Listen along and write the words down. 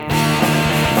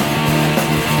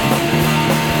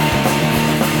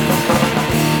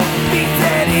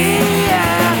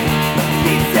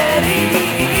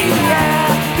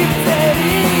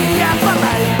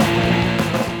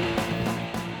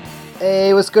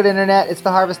good, Internet? It's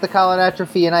the Harvest the Colin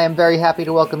Atrophy, and I am very happy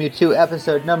to welcome you to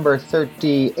episode number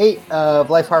 38 of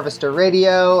Life Harvester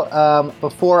Radio.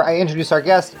 Before I introduce our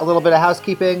guest, a little bit of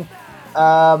housekeeping.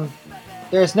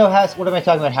 There's no house... What am I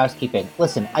talking about housekeeping?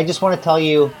 Listen, I just want to tell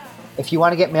you, if you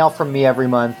want to get mail from me every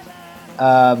month,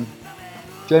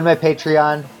 join my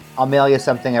Patreon. I'll mail you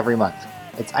something every month.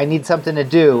 I need something to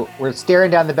do. We're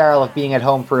staring down the barrel of being at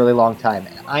home for a really long time,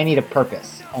 and I need a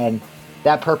purpose, and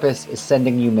that purpose is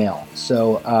sending you mail.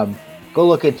 So go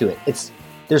look into it.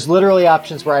 There's literally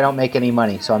options where I don't make any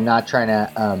money, so I'm not trying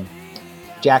to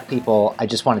jack people. I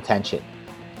just want attention.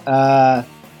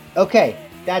 Okay,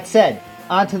 that said,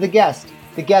 on to the guest.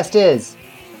 The guest is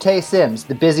Tay Sims,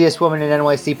 the busiest woman in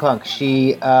NYC punk.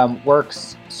 She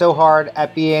works so hard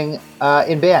at being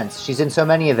in bands. She's in so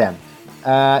many of them.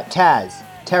 Taz,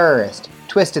 Terrorist,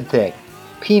 Twisted Thing,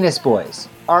 Penis Boys,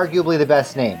 arguably the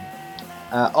best name.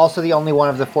 Also the only one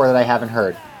of the four that I haven't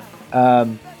heard.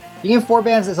 Being in four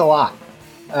bands is a lot.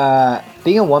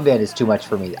 Being in one band is too much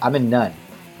for me. I'm in none.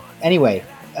 Anyway,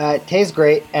 Tay's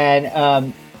great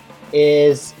and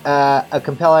is a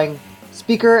compelling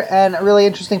speaker and a really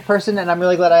interesting person, and I'm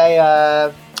really glad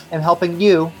I am helping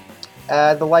you,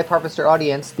 the Life Harvester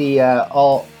audience, the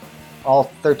all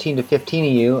 13 to 15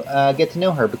 of you, get to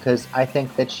know her, because I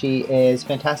think that she is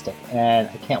fantastic, and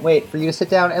I can't wait for you to sit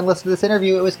down and listen to this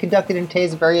interview. It was conducted in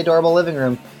Tay's very adorable living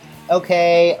room.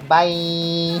 Okay,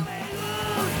 bye.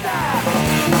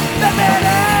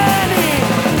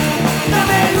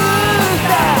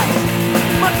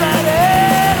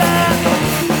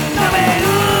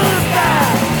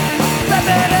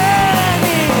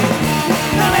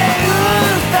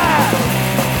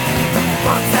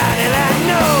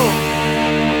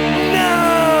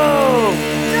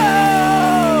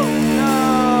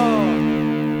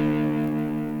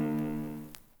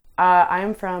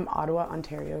 I'm from Ottawa,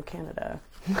 Ontario, Canada.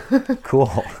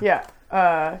 Cool. Yeah.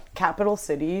 Capital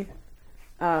city.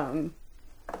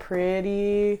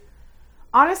 Pretty,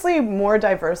 honestly, more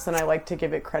diverse than I like to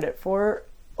give it credit for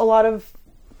a lot of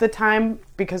the time,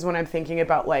 because when I'm thinking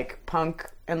about like punk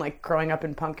and like growing up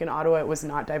in punk in Ottawa, it was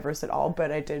not diverse at all,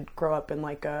 but I did grow up in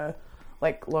like a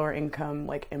lower income,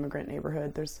 like immigrant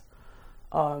neighborhood. There's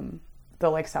the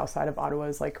like south side of Ottawa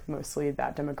is like mostly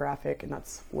that demographic, and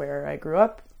that's where I grew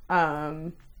up.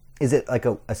 Is it like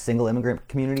a single immigrant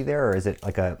community there, or is it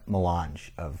like a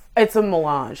melange of... It's a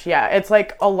melange, yeah. It's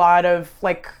like a lot of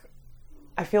like,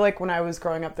 I feel like when I was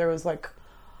growing up, there was like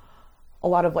a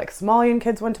lot of like Somalian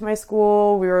kids went to my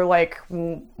school. We were like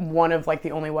one of like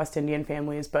the only West Indian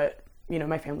families, but you know,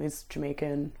 my family's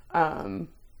Jamaican.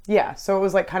 Yeah, so it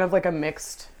was like kind of like a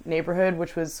mixed neighborhood,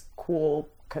 which was cool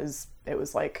because it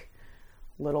was like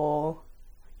little,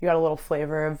 you got a little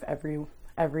flavor of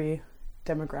every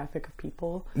demographic of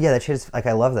people. Yeah, that shit is like,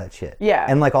 I love that shit. Yeah.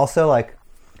 And like also like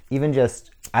even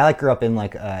just, I like grew up in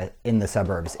like in the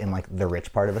suburbs, in like the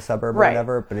rich part of a suburb or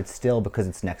whatever, but it's still, because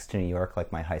it's next to New York,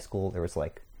 like my high school, there was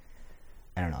like,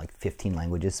 I don't know, like 15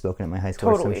 languages spoken at my high school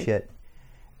or some shit.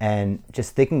 And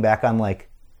just thinking back on like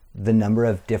the number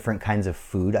of different kinds of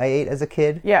food I ate as a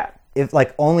kid. Yeah. If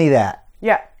like only that.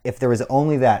 Yeah. If there was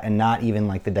only that and not even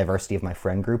like the diversity of my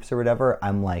friend groups or whatever,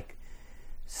 I'm like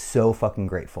so fucking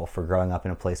grateful for growing up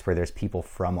in a place where there's people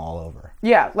from all over.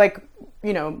 Yeah, like,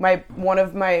 you know, my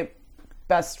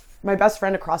best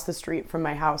friend across the street from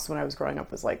my house when I was growing up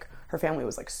was like, her family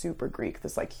was like super Greek,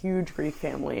 this like huge Greek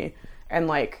family. And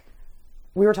like,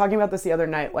 we were talking about this the other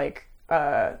night, like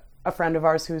a friend of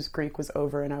ours who's Greek was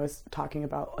over, and I was talking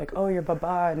about like, oh, you're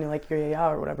Baba, and you're like, you're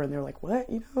Yaya or whatever, and they're like, what,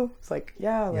 you know? It's like,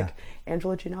 yeah, like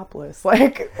Angela Giannopoulos,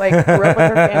 like grew up with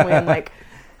her family, and like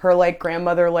her like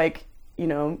grandmother, like, you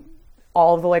know,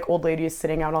 all of the like old ladies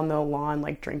sitting out on the lawn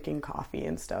like drinking coffee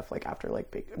and stuff, like after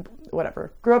like big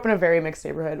whatever. Grew up in a very mixed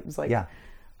neighborhood. It was like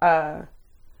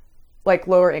like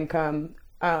lower income,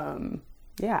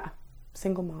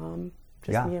 single mom,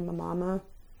 just me and my mama.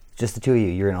 Just the two of you.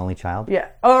 You're an only child? Yeah.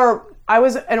 Or I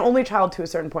was an only child to a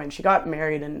certain point. She got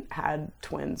married and had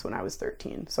twins when I was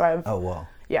 13. So I have I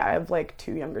have like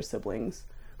two younger siblings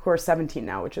who are 17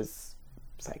 now, which is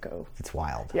psycho. It's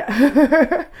wild.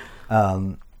 Yeah.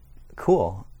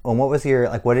 Cool. Well, what was your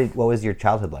what was your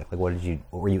childhood like? Like what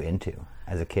were you into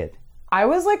as a kid? I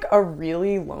was like a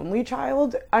really lonely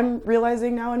child. I'm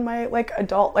realizing now in my like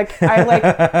adult, like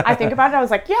I think about it, I was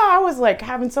like, yeah, I was like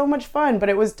having so much fun, but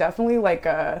it was definitely like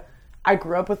I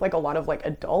grew up with like a lot of like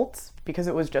adults because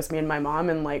it was just me and my mom,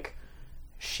 and like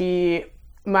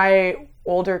my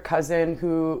older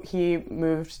cousin he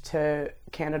moved to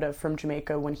Canada from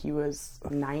Jamaica when he was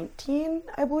 19,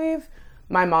 I believe.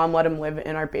 My mom let him live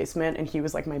in our basement, and he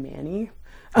was like my manny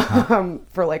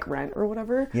for like rent or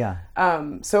whatever. Yeah.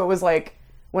 So it was like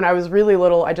when I was really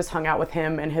little, I just hung out with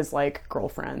him and his like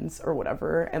girlfriends or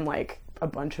whatever, and like a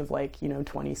bunch of like, you know,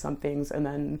 20 somethings. And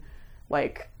then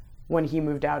like when he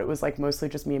moved out, it was like mostly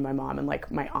just me and my mom and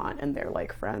like my aunt and their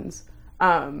like friends.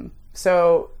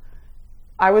 So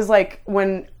I was like,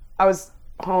 when I was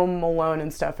home alone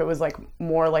and stuff, it was like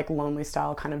more like lonely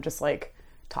style, kind of just like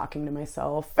talking to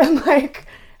myself, and like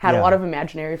had a lot of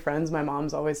imaginary friends. My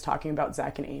mom's always talking about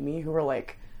Zach and Amy, who were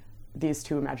like these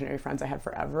two imaginary friends I had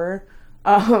forever.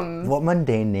 What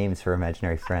mundane names for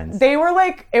imaginary friends? They were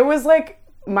like, it was like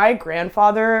my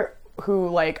grandfather, who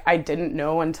like I didn't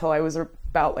know until I was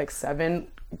about like 7.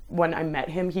 When I met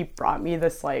him, he brought me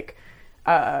this like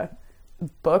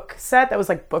book set that was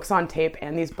like books on tape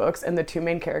and these books, and the two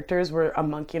main characters were a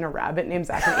monkey and a rabbit named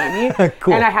Zach and Amy.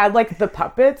 Cool. And I had like the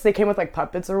puppets, they came with like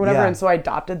puppets or whatever, Yeah. and so I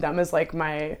adopted them as like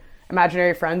my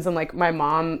imaginary friends. And like my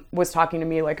mom was talking to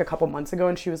me like a couple months ago,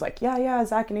 and she was like, yeah,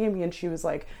 Zach and Amy, and she was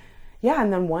like, yeah,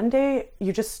 and then one day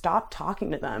you just stopped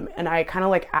talking to them. And I kind of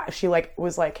like, she like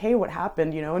was like, hey, what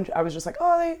happened, you know? And I was just like,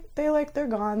 oh, they like, they're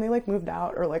gone, they like moved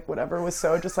out or like whatever. It was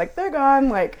so just like, they're gone,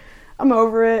 like I'm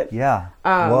over it. Yeah.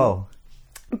 Whoa.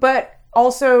 But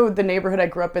also the neighborhood I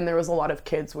grew up in, there was a lot of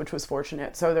kids, which was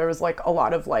fortunate. So there was like a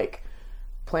lot of like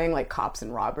playing like cops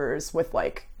and robbers with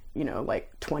like, you know,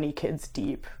 like 20 kids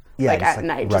deep, Yeah, like just, at like,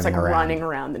 night, just like running around. running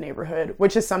around the neighborhood,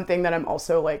 which is something that I'm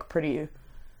also like pretty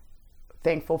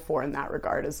thankful for in that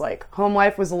regard. Is like home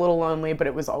life was a little lonely, but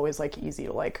it was always like easy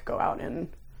to like go out and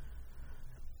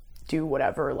do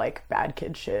whatever like bad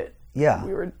kid shit Yeah.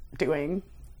 we were doing.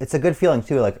 It's a good feeling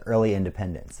too, like early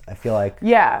independence. I feel like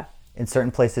Yeah. in certain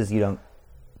places you don't,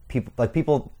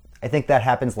 people, I think that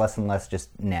happens less and less just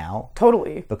now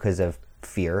Totally. because of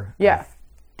fear Yeah. of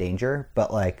danger.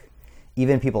 But like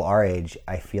even people our age,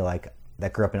 I feel like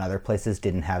that grew up in other places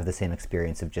didn't have the same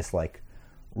experience of just like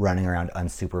running around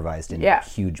unsupervised in Yeah.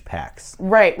 huge packs.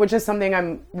 Right, which is something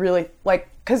I'm really like,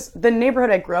 because the neighborhood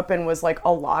I grew up in was like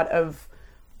a lot of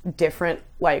different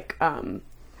like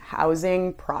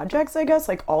housing projects, I guess,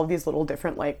 like all of these little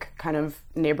different like kind of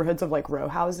neighborhoods of like row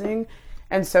housing.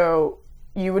 And so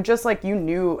you would just like, you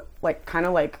knew like kind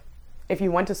of like if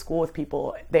you went to school with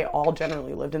people, they all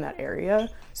generally lived in that area.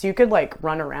 So you could like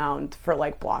run around for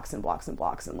like blocks and blocks and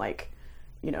blocks and like,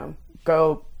 you know,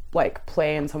 go like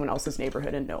play in someone else's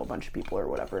neighborhood and know a bunch of people or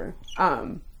whatever.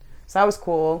 So that was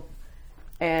cool.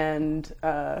 And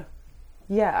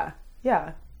yeah.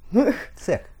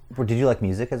 Sick. Did you like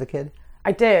music as a kid?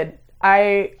 I did.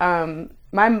 My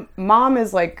mom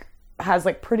is like, has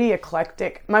like pretty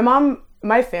eclectic.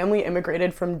 My family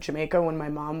immigrated from Jamaica when my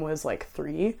mom was like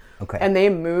 3. Okay. And they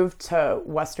moved to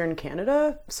Western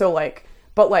Canada. So like,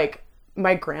 but like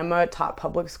my grandma taught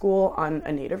public school on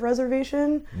a native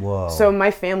reservation. Whoa. So my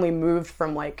family moved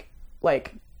from like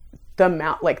the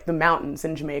mountains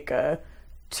in Jamaica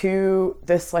to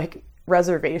this like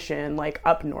reservation like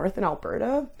up north in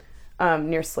Alberta,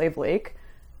 near Slave Lake.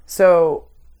 So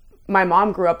my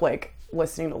mom grew up like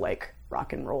listening to like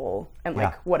rock and roll and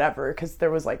like whatever, because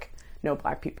there was like no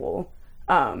black people.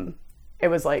 It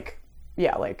was like,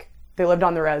 yeah, like they lived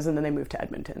on the res and then they moved to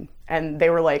Edmonton, and they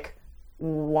were like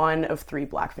one of 3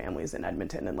 black families in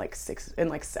Edmonton in like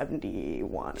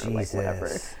 71 or like whatever.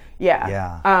 Jesus.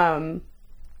 Yeah.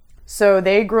 So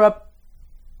they grew up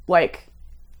like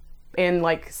in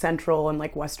like central and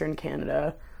like Western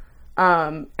Canada.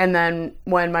 And then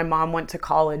when my mom went to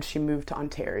college, she moved to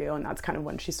Ontario, and that's kind of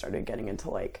when she started getting into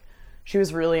like, she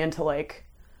was really into like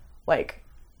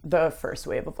the first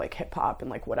wave of like hip hop and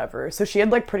like whatever. So she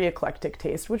had like pretty eclectic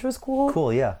taste, which was cool.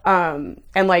 Cool, yeah.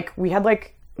 And like we had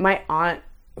like my aunt,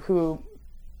 who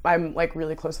I'm like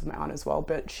really close with my aunt as well,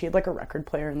 but she had like a record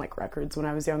player and like records when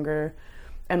I was younger.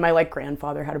 And my like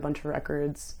grandfather had a bunch of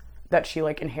records that she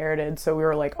like inherited. So we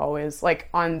were like always like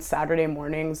on Saturday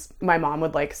mornings, my mom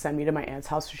would like send me to my aunt's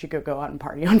house so she could go out and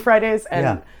party on Fridays.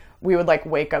 And we would like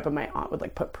wake up and my aunt would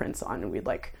like put Prince on and we'd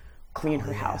like clean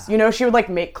her house. You know, she would like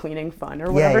make cleaning fun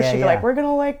or whatever. She'd be like, we're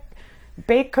gonna like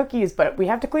bake cookies, but we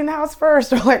have to clean the house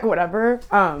first, or like whatever.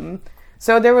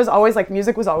 So there was always like,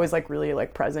 music was always like really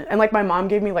like present. And like my mom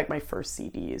gave me like my first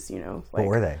CDs, you know. Like, What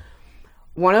were they?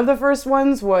 one of the first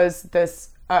ones was this,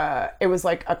 it was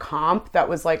like a comp that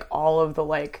was like all of the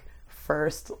like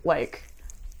first like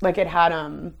it had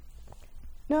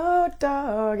no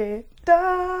doggy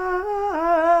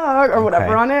dog or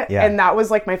whatever on it. Yeah. And that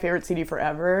was like my favorite CD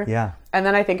forever. Yeah. And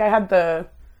then I think I had the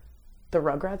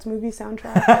Rugrats movie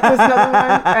soundtrack. That was another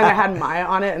one. And I had Maya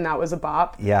on it, and that was a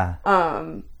bop. Yeah.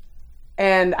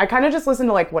 And I kind of just listened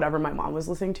to like whatever my mom was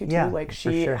listening to too. Yeah, Like for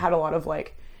she sure. had a lot of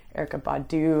like Erykah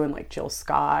Badu and like Jill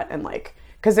Scott, and like,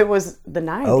 because it was the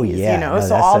 90s, Oh, yeah. you know, No, so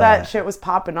that's all a- that shit was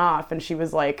popping off, and she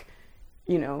was like,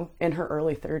 you know, in her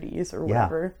early 30s or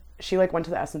whatever. She like went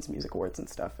to the Essence Music Awards and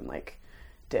stuff and like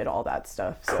did all that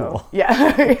stuff. So Cool.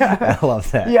 yeah. I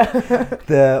love that.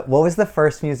 Yeah. What was the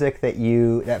first music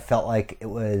that felt like it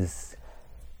was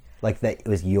like that it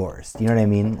was yours? Do you know what I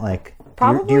mean? Like,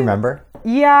 do you remember?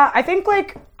 Yeah, I think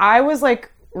like I was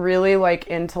like really like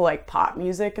into like pop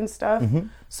music and stuff.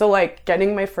 So like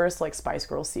getting my first like Spice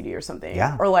Girls CD or something.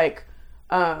 Yeah. Or like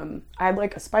I had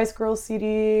like a Spice Girls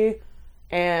CD,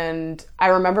 and I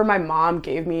remember my mom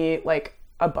gave me like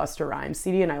a Busta Rhymes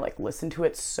CD, and I like listened to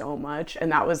it so much,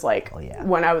 and that was like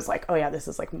when I was like, oh yeah, this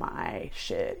is like my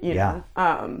shit, you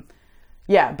know.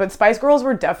 Yeah, but Spice Girls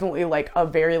were definitely like a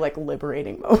very like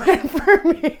liberating moment for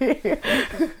me.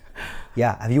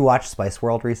 Yeah. Have you watched Spice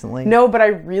World recently? No, but I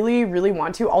really, really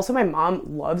want to. Also, my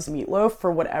mom loves Meatloaf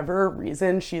for whatever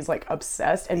reason. She's like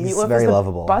obsessed, and He's Meatloaf very is the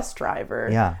lovable. bus driver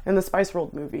in the Spice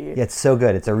World movie. Yeah, it's so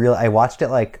good. It's I watched it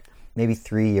like maybe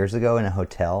 3 years ago in a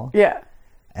hotel. Yeah.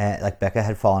 And like Becca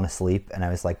had fallen asleep, and I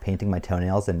was like painting my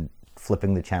toenails and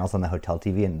flipping the channels on the hotel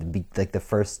TV, and like the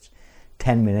first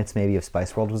 10 minutes maybe of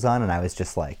Spice World was on, and I was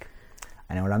just like,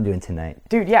 I know what I'm doing tonight.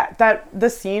 Dude, yeah, the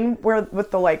scene where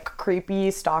with the like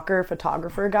creepy stalker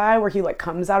photographer guy where he like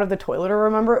comes out of the toilet or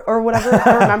whatever.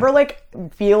 I remember like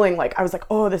feeling like I was like,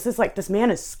 oh, this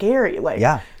man is scary. Like,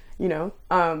 you know,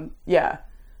 yeah.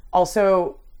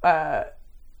 Also,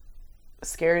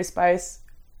 Scary Spice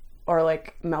or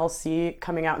like Mel C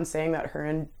coming out and saying that her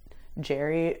and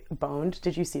Jerry boned.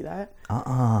 Did you see that?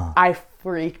 I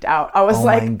freaked out. I was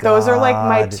like, those are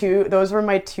like those were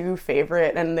my two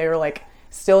favorite, and they were like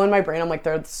still in my brain. I'm like,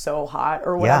 they're so hot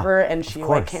or whatever. And she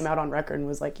like came out on record and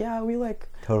was like, yeah, we like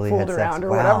totally fooled around sex. or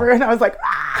whatever. And I was like,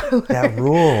 ah. That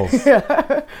rules.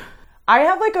 Yeah. I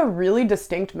have like a really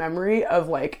distinct memory of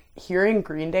like hearing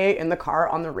Green Day in the car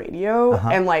on the radio,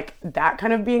 and like that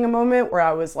kind of being a moment where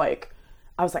I was like,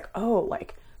 oh,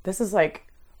 like this is like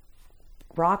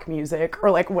rock music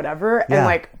or like whatever. And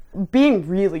like being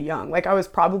really young, like I was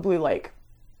probably like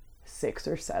 6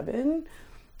 or 7,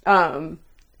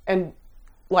 and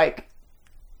like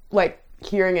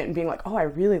hearing it and being like, oh, I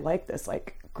really like this,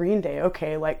 like Green Day,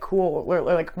 okay, like cool, or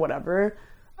like whatever.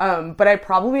 But I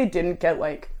probably didn't get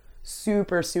like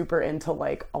super into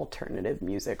like alternative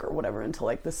music or whatever until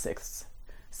like the sixth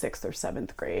or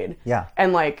seventh grade. Yeah.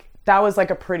 And like that was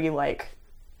like a pretty like,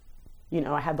 you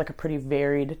know, I had like a pretty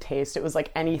varied taste. It was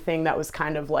like anything that was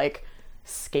kind of like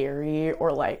scary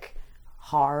or like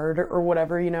hard or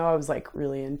whatever, you know, I was like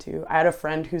really into. I had a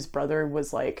friend whose brother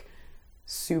was like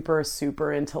super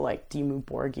into like Dimmu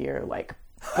Borgir, like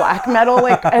black metal,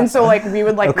 like, and so like we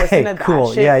would like listen to that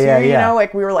shit too, you know,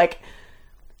 like we were like,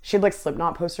 she had like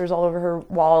Slipknot posters all over her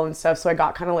wall and stuff, so I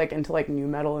got kind of like into like new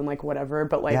metal and like whatever,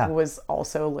 but like was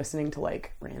also listening to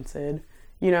like Rancid,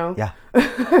 you know.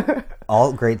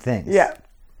 All great things.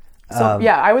 So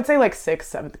yeah, I would say like 6th,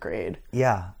 7th grade.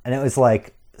 And it was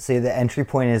like, so the entry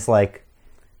point is like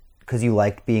because you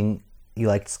liked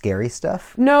scary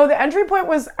stuff? No, the entry point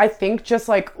was, I think, just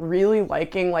like really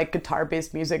liking like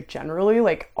guitar-based music generally,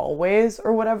 like always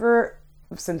or whatever,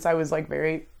 since I was like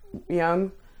very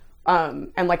young.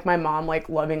 And like my mom like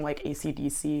loving like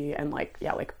AC/DC and like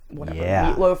like whatever,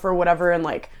 Meatloaf or whatever, and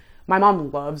like my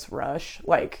mom loves Rush,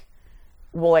 like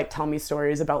will like tell me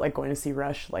stories about like going to see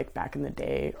Rush like back in the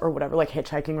day or whatever, like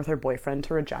hitchhiking with her boyfriend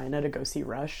to Regina to go see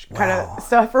Rush kind of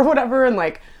stuff or whatever. And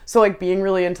like, so like being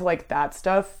really into like that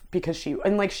stuff because she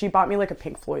bought me like a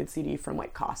Pink Floyd CD from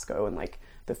like Costco in like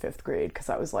the 5th grade because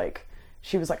I was like,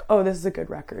 she was like, oh, this is a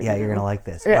good record. Yeah, you're gonna like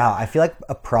this. Yeah. Wow, I feel like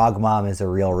a prog mom is a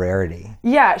real rarity.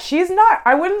 Yeah, she's not,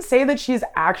 I wouldn't say that she's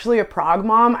actually a prog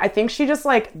mom. I think she just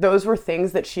like, those were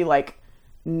things that she like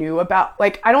knew about.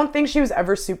 Like, I don't think she was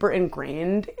ever super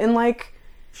ingrained in like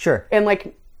in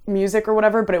like music or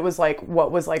whatever, but it was like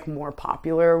what was like more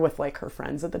popular with like her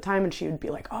friends at the time, and she would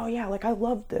be like, oh yeah, like I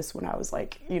loved this when I was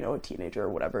like, you know, a teenager or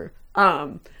whatever.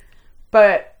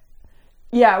 But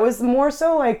yeah, it was more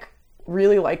so like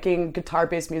really liking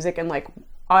guitar-based music, and like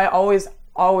I always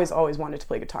wanted to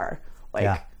play guitar.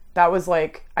 Like that was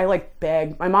like, I like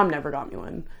begged, my mom never got me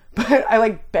one, but I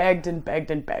like begged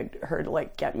her to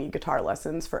like get me guitar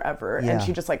lessons forever, and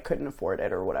she just like couldn't afford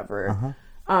it or whatever.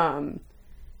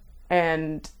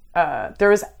 And there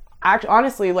was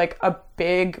honestly like a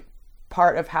big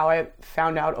part of how I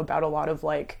found out about a lot of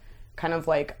like kind of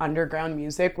like underground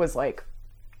music was like,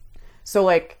 so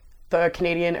like the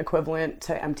Canadian equivalent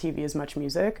to MTV is Much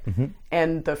Music,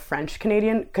 and the French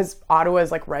Canadian, because Ottawa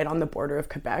is like right on the border of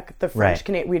Quebec, the French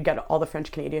we'd get all the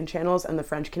French Canadian channels, and the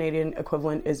French Canadian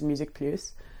equivalent is Musique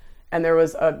Plus. And there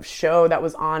was a show that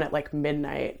was on at like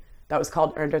midnight that was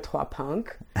called Un, Deux, Trois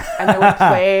Punk, and they would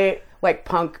play like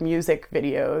punk music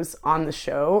videos on the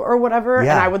show or whatever,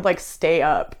 Yeah. and I would like stay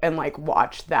up and like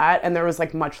watch that. And there was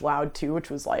like Much Loud too, which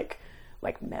was like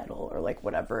metal or like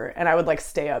whatever, and I would like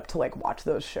stay up to like watch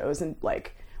those shows and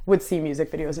like would see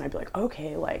music videos, and I'd be like,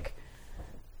 okay, like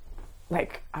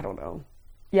I don't know,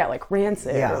 yeah, like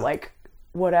Rancid Yeah. or like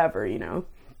whatever, you know.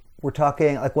 We're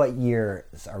talking like what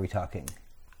years are we talking?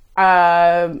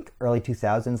 Early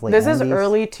 2000s, late This 90s? is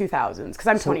early 2000s because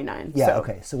I'm 29. Yeah, so.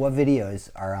 okay. So what videos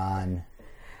are on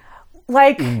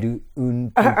Like Un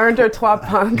Under Trois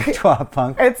Punk. Trois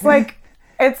Punk? It's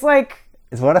like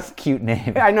What a cute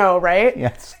name. I know, right? Yeah,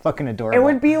 it's fucking adorable. It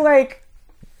would be like,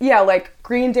 yeah, like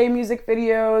Green Day music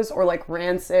videos or like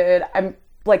Rancid. I'm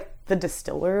like the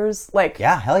Distillers, like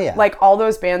Yeah, hell yeah. like all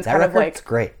those bands That kind of record's like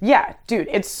great. Yeah, dude,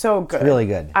 it's so good. really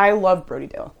good. I love Brody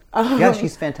Dale. Yeah,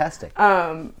 she's fantastic.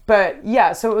 But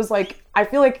yeah, so it was like I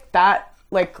feel like that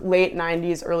like late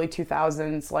 90s, early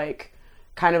 2000s, like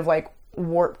kind of like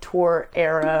Warped Tour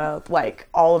era, like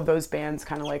all of those bands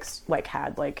kind of like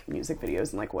had like music videos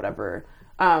and like whatever.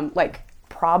 Like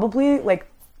probably like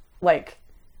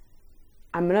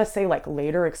I'm gonna say like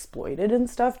Later Exploited and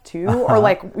stuff too, or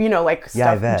like, you know, like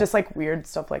Yeah, I stuff, bet. just like weird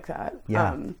stuff like that.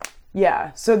 Yeah.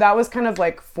 Yeah. So that was kind of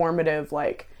like formative,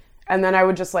 like, and then I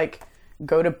would just like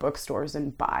go to bookstores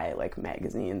and buy like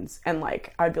magazines, and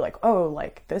like I'd be like, oh,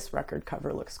 like this record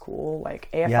cover looks cool, like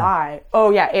AFI. Yeah.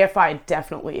 Oh yeah, AFI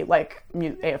definitely, like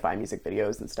AFI music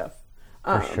videos and stuff.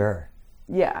 For sure.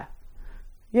 Yeah.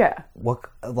 Yeah. What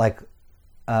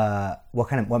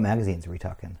magazines are we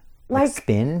talking? Like-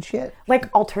 Spin and shit?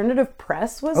 Like Alternative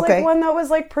Press was Okay. like one that was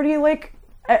like pretty like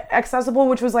accessible,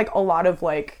 which was like a lot of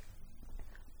like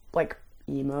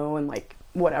emo and like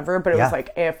whatever, but it Yeah. was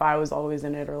like AFI was always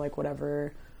in it or like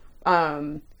whatever.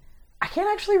 I can't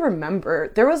actually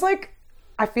remember. There was like,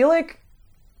 I feel like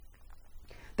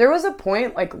there was a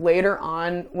point like later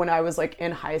on when I was like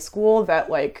in high school that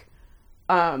like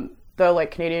the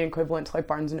like Canadian equivalent to like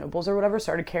Barnes and Nobles or whatever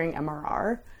started carrying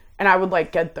MRR, and I would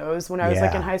like get those when I was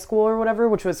like Yeah. in high school or whatever,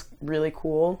 which was really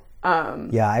cool.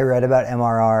 Yeah, I read about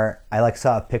MRR. I like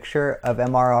saw a picture of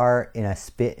MRR in a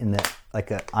spit in the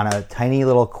on a tiny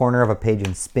little corner of a page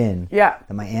in Spin. Yeah.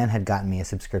 That my aunt had gotten me a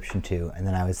subscription to, and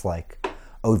then I was like,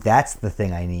 "Oh, that's the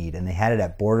thing I need." And they had it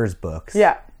at Borders Books.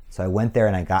 Yeah. So I went there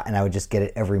and I would just get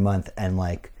it every month, and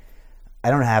like, I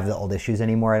don't have the old issues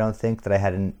anymore. I don't think that I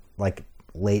had in like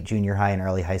late junior high and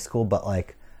early high school, but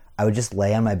like, I would just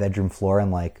lay on my bedroom floor and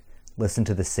like listen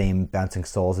to the same Bouncing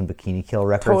Souls and Bikini Kill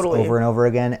records Totally. over and over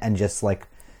again, and just like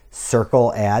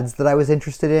circle ads that I was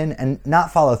interested in and not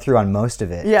follow through on most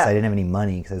of it because Yeah. I didn't have any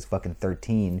money because I was fucking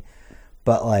 13.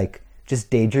 But like just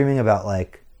daydreaming about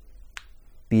like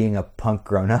being a punk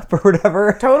grown up or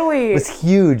whatever. Totally. was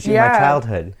huge in my Yeah.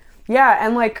 childhood. Yeah,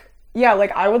 and like, yeah,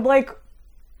 like I would like,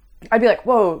 I'd be like,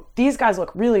 whoa, these guys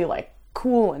look really like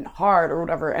cool and hard or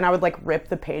whatever, and I would like rip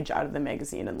the page out of the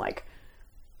magazine and like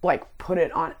put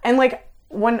it on. And like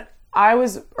when I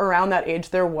was around that age,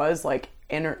 there was like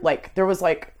there was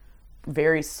like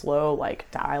very slow like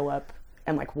dial up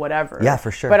and like whatever. Yeah, for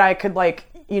sure. But I could like,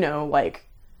 you know,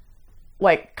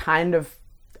 like kind of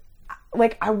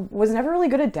like I was never really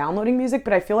good at downloading music,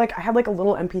 but I feel like I had like a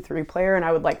little MP3 player, and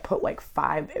I would like put like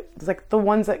 5, it was like the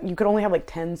ones that you could only have like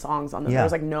 10 songs on them. Yeah. There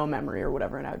was like no memory or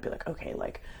whatever, and I would be like, okay,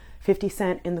 like 50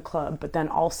 Cent in the Club, but then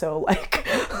also like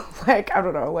like I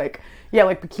don't know, like yeah,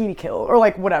 like Bikini Kill or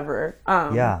like whatever.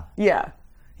 Yeah.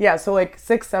 So like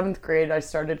 6th, 7th grade, I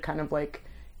started kind of like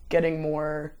getting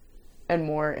more and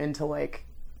more into like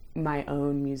my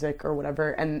own music or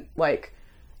whatever, and like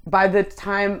by the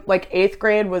time like 8th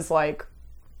grade was like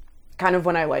kind of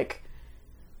when I like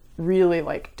really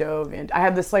like dove in. I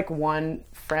had this like one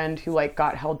friend who like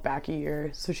got held back a year,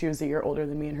 so she was a year older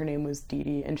than me, and her name was Dee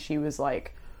Dee, and she was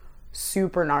like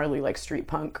super gnarly like street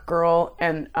punk girl,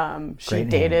 and she Great name.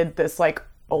 dated this like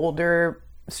older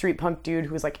street punk dude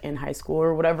who was like in high school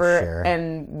or whatever. Sure.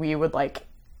 And we would like,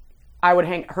 I would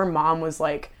hang, her mom was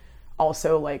like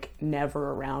also like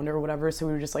never around or whatever, so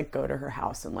we would just like go to her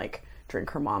house and like drink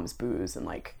her mom's booze, and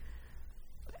like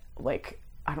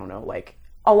I don't know, like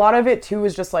a lot of it too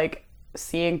was just like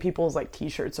seeing people's like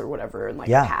t-shirts or whatever and like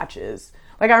Yeah. patches.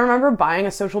 Like I remember buying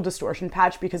a Social Distortion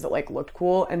patch because it like looked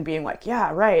cool and being like,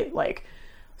 yeah, right, like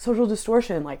Social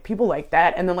Distortion, like people like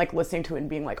that, and then like listening to it and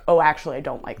being like, oh, actually I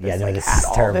don't like this Yeah, no, like this at is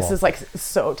all. terrible. This is like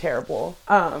so terrible.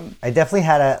 I definitely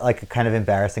had a kind of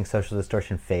embarrassing Social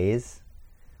Distortion phase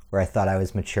where I thought I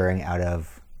was maturing out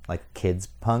of like kids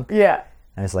punk. Yeah.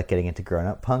 I was like getting into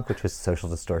grown-up punk, which was Social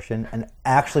Distortion. And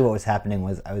actually what was happening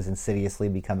was I was insidiously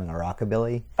becoming a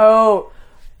rockabilly. Oh,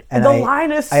 And The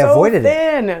line is I so avoided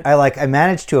thin. it. I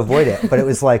managed to avoid it, but it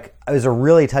was a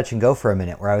really touch and go for a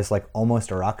minute where I was like almost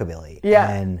a rockabilly. Yeah.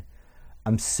 And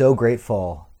I'm so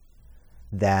grateful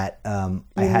that I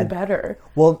had better.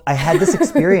 Well, I had this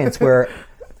experience where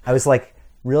I was like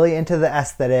really into the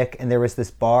aesthetic, and there was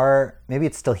this bar, maybe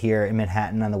it's still here in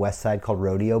Manhattan on the West Side, called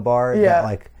Rodeo Bar. Yeah.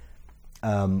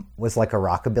 That was like a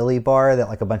rockabilly bar that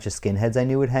like a bunch of skinheads I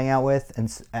knew would hang out with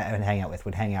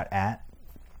would hang out at,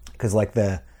 because like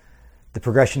the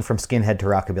progression from skinhead to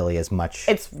rockabilly is much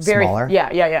It's very smaller.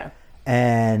 Yeah.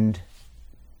 And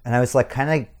I was like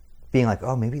kind of being like,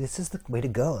 oh, maybe this is the way to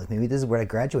go. Like, maybe this is where I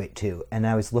graduate to. And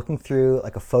I was looking through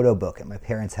like a photo book at my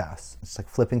parents' house. It's like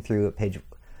flipping through a page of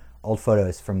old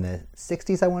photos from the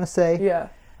 60s, I want to say. Yeah.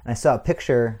 And I saw a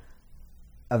picture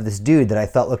of this dude that I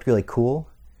thought looked really cool.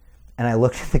 And I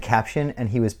looked at the caption, and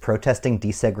he was protesting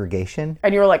desegregation.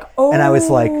 And you were like, oh. And I was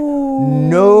like,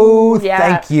 no, Yeah.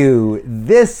 thank you.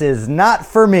 This is not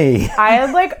for me.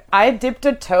 I dipped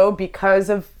a toe because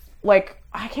of like,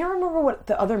 I can't remember what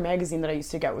the other magazine that I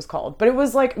used to get was called, but it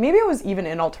was like, maybe it was even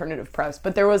in alternative press,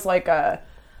 but there was like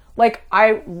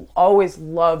I always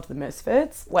loved the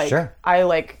Misfits. Like, Sure.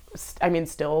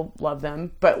 Still love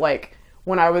them, but like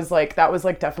when I was like, that was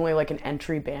like definitely like an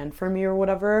entry band for me or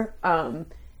whatever.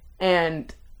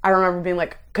 And I remember being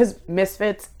like, because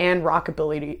Misfits and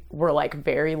Rockabilly were like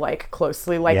very like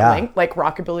closely like Yeah. linked. Like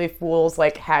Rockabilly Fools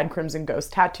like had Crimson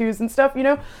Ghost tattoos and stuff, you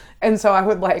know? And so I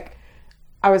was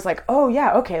like, oh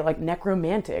yeah, okay, like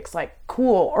Necromantics, like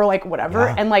cool, or like whatever.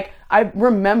 Yeah. And like I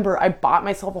remember I bought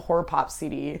myself a Horror Pop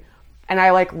CD, and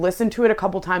I like listened to it a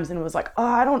couple times and was like, oh,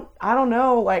 I don't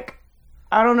know, like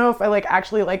I don't know if I like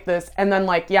actually like this. And then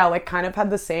like, yeah, like kind of had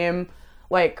the same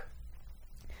like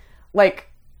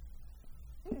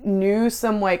knew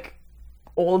some like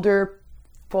older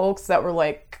folks that were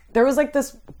like, there was like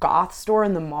this goth store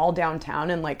in the mall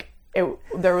downtown, and like it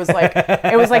was like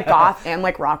goth and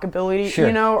like rockabilly, Sure.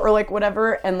 you know, or like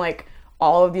whatever, and like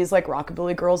all of these like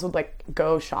rockabilly girls would like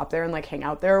go shop there and like hang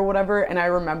out there or whatever. And I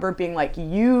remember being like,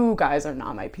 you guys are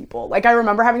not my people. Like I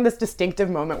remember having this distinctive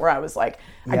moment where I was like,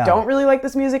 Yeah. I don't really like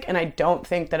this music, and I don't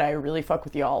think that I really fuck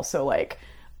with y'all, so like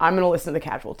I'm gonna listen to the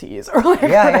Casualties or like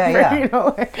whatever, you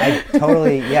know, like. I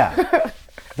totally, yeah.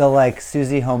 The like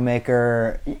Susie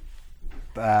Homemaker,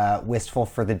 Wistful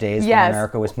for the Days Yes. when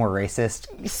America was more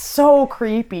racist So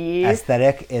creepy.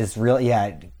 aesthetic is real. Yeah,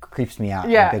 it creeps me out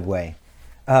Yeah. in a big way.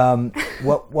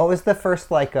 What was the first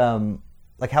like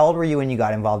how old were you when you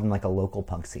got involved in like a local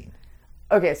punk scene?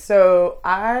 Okay, so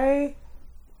I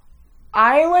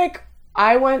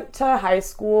went to high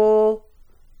school.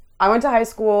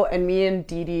 And me and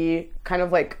Dee Dee kind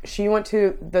of like, she went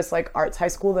to this like arts high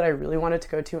school that I really wanted to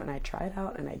go to, and I tried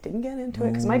out and I didn't get into it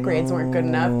because my grades weren't good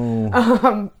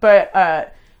enough. But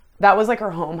that was like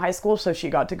her home high school, so she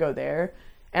got to go there.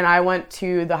 And I went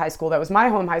to the high school that was my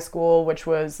home high school, which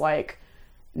was like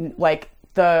ranked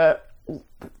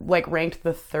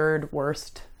the third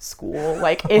worst school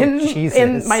like in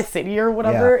Jesus. my city or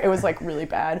whatever. Yeah. It was like really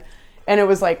bad, and it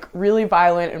was like really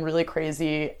violent and really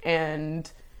crazy. And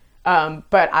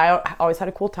but I always had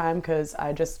a cool time because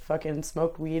I just fucking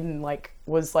smoked weed and like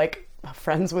was like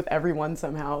friends with everyone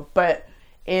somehow. But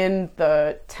in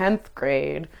the 10th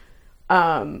grade,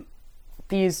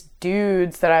 these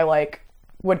dudes that I like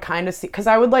would kind of see, because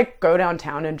I would like go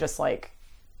downtown and just like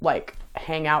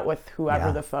hang out with whoever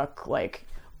Yeah. the fuck, like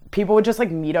people would just like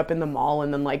meet up in the mall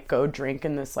and then like go drink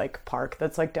in this like park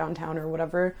that's like downtown or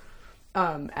whatever,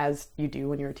 as you do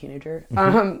when you're a teenager.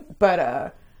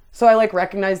 So I like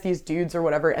recognized these dudes or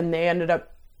whatever, and they ended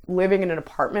up living in an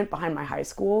apartment behind my high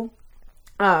school.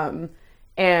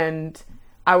 And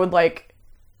I would like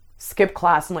skip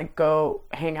class and like go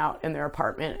hang out in their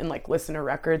apartment and like listen to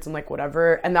records and like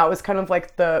whatever. And that was kind of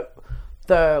like the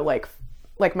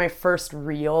like my first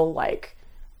real like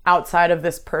outside of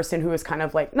this person who was kind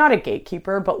of like not a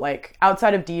gatekeeper, but like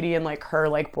outside of Dee Dee and like her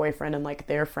like boyfriend and like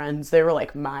their friends, they were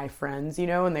like my friends, you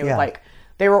know. And they would Yeah. like,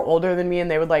 they were older than me, and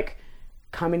they would like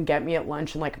come and get me at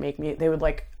lunch and like make me, they would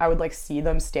like, I would like see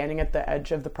them standing at the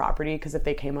edge of the property, because if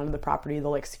they came onto the property, the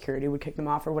like security would kick them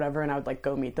off or whatever, and I would like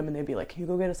go meet them, and they'd be like, can you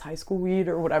go get us high school weed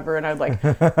or whatever, and I'd like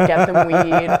get them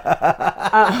weed.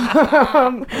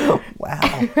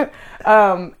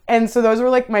 Wow. And so those were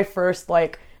like my first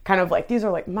like kind of like, these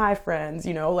are like my friends,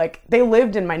 you know, like they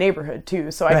lived in my neighborhood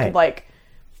too, so I Right. could like,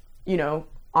 you know,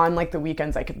 on like the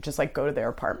weekends I could just like go to their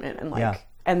apartment and like, Yeah.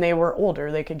 and they were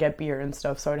older, they could get beer and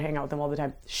stuff, so I'd hang out with them all the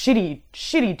time.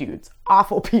 Shitty dudes,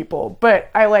 awful people,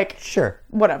 but I like, Sure.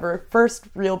 whatever, first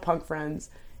real punk friends.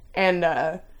 And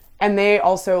they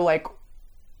also like,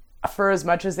 for as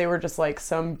much as they were just like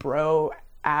some bro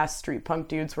ass street punk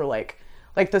dudes, were like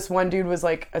Like this one dude was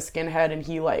like a skinhead, and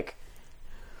he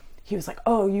was like,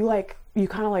 oh, you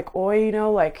kind of like Oi, you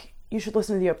know, like you should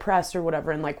listen to The Oppressed or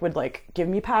whatever, and like would like give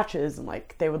me patches, and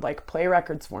like they would like play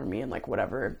records for me and like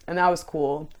whatever, and that was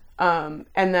cool. And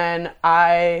then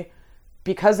I,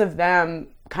 because of them,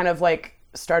 kind of like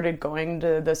started going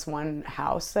to this one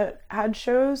house that had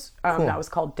shows Cool. that was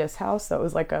called Dis House. That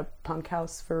was like a punk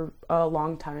house for a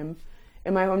long time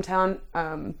in my hometown.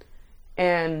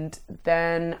 And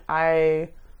then I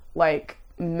like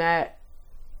met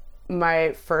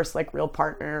my first like real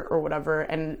partner or whatever,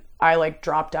 and I like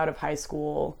dropped out of high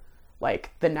school like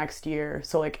the next year,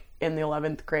 so like in the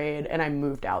 11th grade, and I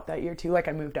moved out that year too. Like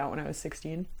I moved out when I was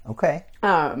 16. Okay.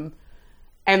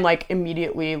 And like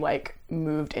immediately like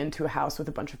moved into a house with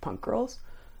a bunch of punk girls.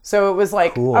 So it was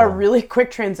like Cool. a really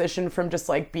quick transition from just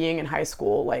like being in high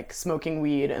school, like smoking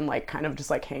weed and like kind of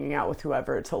just like hanging out with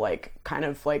whoever, to like kind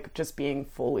of like just being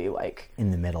fully like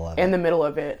In the middle of in it. the middle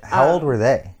of it. How old were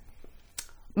they?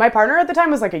 My partner at the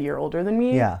time was like a year older than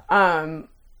me. Yeah.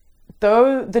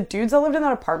 Though the dudes that lived in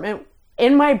that apartment,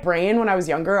 in my brain when I was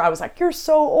younger, I was like, you're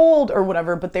so old or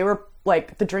whatever, but they were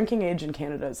like, the drinking age in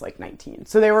Canada is like 19.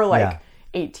 So they were like Yeah.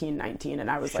 18, 19, and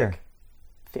I was Sure. like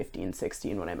 15,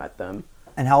 16 when I met them.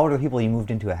 And how old were the people you moved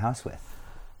into a house with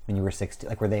when you were 16?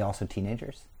 Like, were they also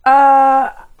teenagers?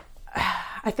 I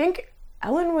think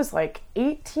Ellen was like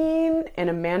 18 and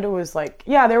Amanda was like,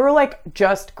 yeah, they were like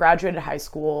just graduated high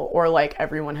school, or like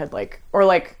everyone had like, or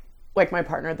like my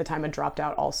partner at the time had dropped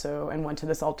out also and went to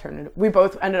this alternative. We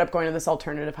both ended up going to this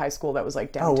alternative high school that was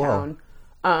like downtown.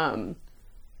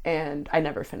 And I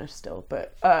never finished still,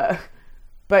 but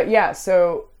yeah,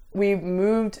 so we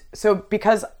moved. So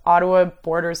because Ottawa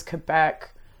borders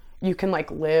Quebec, you can like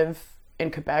live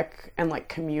in Quebec and like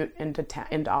commute into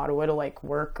Ottawa to like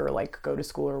work or like go to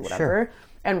school or whatever. Sure.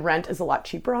 And rent is a lot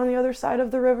cheaper on the other side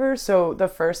of the river. So the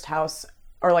first house,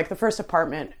 or like the first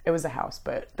apartment, it was a house,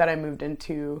 but that I moved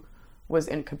into was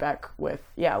in Quebec with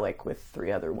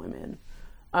 3 other women.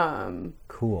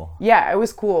 Cool. Yeah, it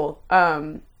was cool.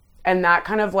 And that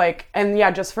kind of like, and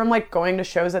yeah, just from like going to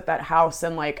shows at that house,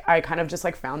 and like I kind of just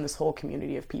like found this whole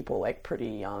community of people like pretty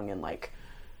young, and like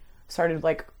started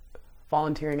like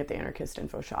volunteering at the Anarchist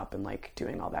Info Shop and like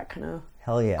doing all that kind of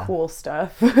Hell yeah. cool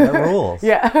stuff. That rules.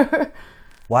 Yeah.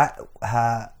 Why?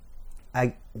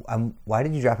 Why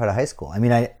did you drop out of high school? I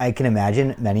mean, I can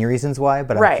imagine many reasons why,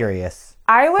 but I'm Right. curious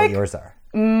I what like, yours are.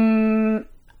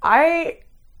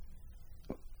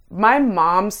 my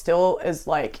mom still is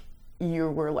like, you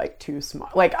were like too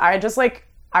smart. Like I just like,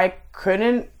 I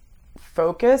couldn't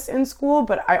focus in school,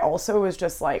 but I also was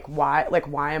just like, why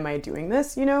am I doing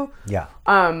this, you know? Yeah.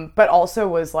 But also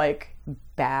was like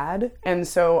bad. And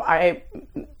so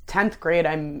 10th grade,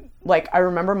 I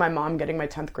remember my mom getting my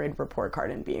 10th grade report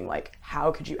card and being like,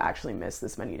 how could you actually miss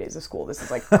this many days of school? This is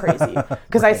like crazy.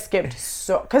 Cause I skipped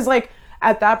cause like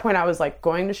at that point I was like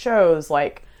going to shows,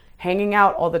 like hanging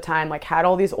out all the time, like had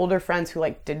all these older friends who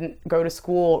like didn't go to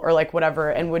school or like whatever,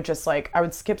 and would just like, I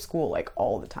would skip school like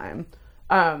all the time.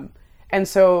 And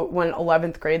so when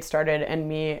 11th grade started and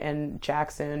me and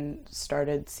Jackson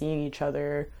started seeing each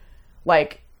other,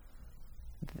 like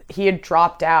he had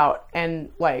dropped out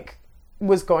and like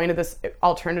was going to this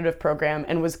alternative program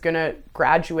and was gonna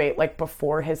graduate like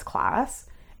before his class.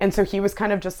 And so he was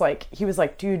kind of just like, he was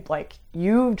like, dude, like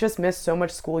you just missed so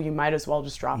much school, you might as well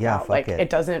just drop out. Like it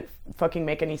doesn't fucking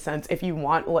make any sense. If you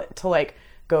want to like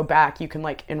go back, you can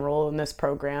like enroll in this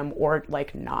program or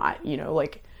like not, you know,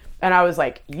 like. And I was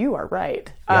like, you are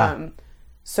right. Yeah.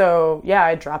 So yeah,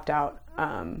 I dropped out.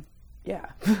 Yeah.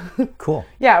 Cool.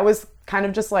 Yeah, it was kind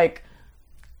of just like,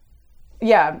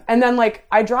 yeah. And then like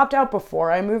I dropped out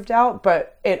before I moved out,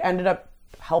 but it ended up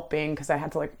helping because I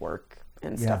had to like work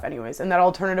and stuff anyways. And that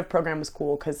alternative program was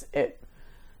cool because it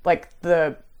like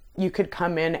you could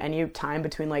come in any time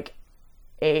between like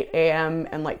 8 a.m.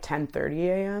 and like 10:30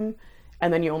 a.m.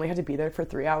 and then you only had to be there for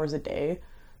 3 hours a day.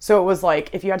 So it was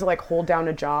like, if you had to like hold down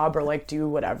a job or like do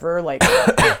whatever, like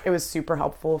it was super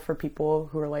helpful for people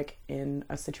who are like in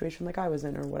a situation like I was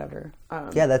in or whatever.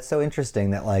 Yeah, that's so interesting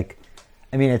that like,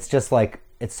 I mean, it's just like,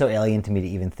 it's so alien to me to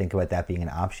even think about that being an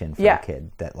option for a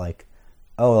kid, that like,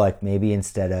 oh, like maybe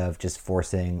instead of just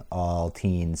forcing all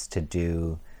teens to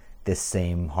do this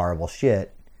same horrible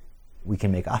shit, we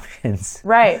can make options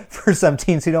for some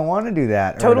teens who don't want to do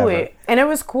that. Or totally. whatever. And it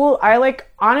was cool. I like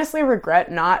honestly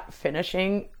regret not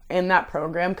finishing in that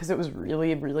program because it was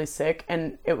really, really sick.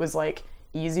 And it was like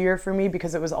easier for me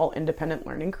because it was all independent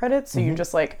learning credits. So you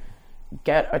just like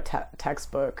get a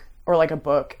textbook or like a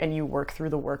book and you work through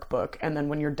the workbook. And then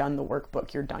when you're done the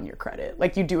workbook, you're done your credit.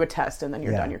 Like you do a test and then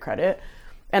you're done your credit.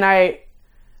 And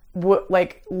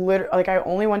like I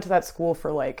only went to that school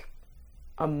for like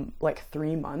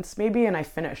 3 months maybe, and I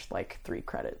finished like 3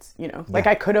 credits, you know, like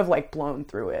I could have like blown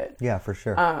through it. Yeah, for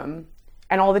sure.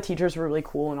 And all the teachers were really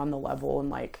cool and on the level, and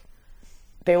like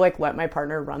they like let my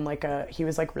partner run like he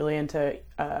was like really into it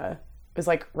was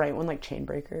like right when like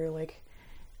Chainbreaker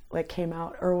like came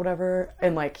out or whatever,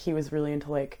 and like he was really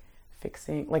into like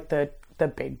fixing like the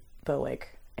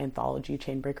like anthology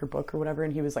Chainbreaker book or whatever,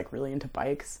 and he was like really into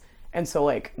bikes, and so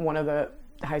like one of the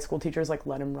high school teachers like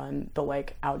let him run the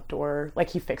like outdoor, like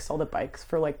he fixed all the bikes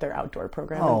for like their outdoor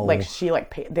program. Oh. And, like she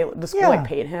like paid the school Yeah. like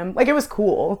paid him, like it was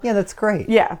cool. Yeah, that's great.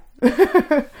 Yeah.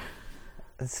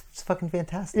 It's fucking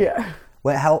fantastic. Yeah.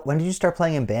 When did you start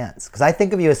playing in bands? Because I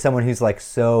think of you as someone who's like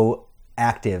so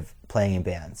active playing in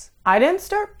bands. I didn't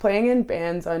start playing in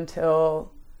bands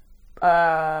until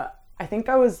I think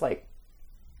I was like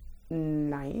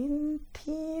 19.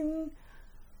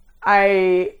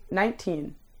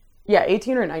 19. Yeah,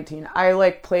 18 or 19. I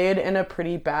like played in a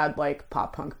pretty bad like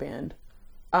pop punk band.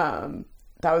 That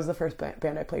was the first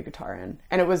band I played guitar in.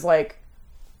 And it was like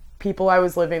people I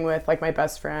was living with, like my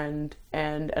best friend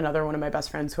and another one of my best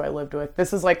friends who I lived with.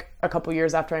 This is like a couple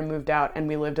years after I moved out, and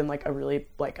we lived in like a really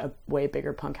like a way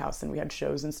bigger punk house, and we had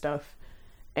shows and stuff.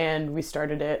 And we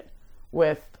started it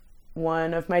with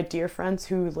one of my dear friends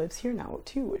who lives here now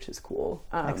too, which is cool.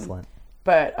 Excellent.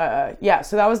 But yeah,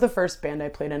 so that was the first band I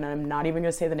played in, and I'm not even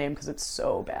going to say the name because it's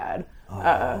so bad.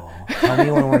 Tell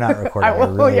me when we're not recording. I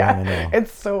really want to know.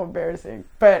 It's so embarrassing.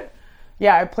 But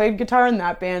yeah, I played guitar in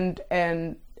that band,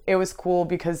 and it was cool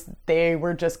because they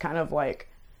were just kind of like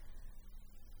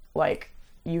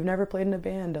you've never played in a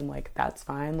band, and like that's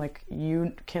fine. Like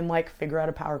you can like figure out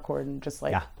a power chord, and just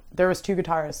like there was 2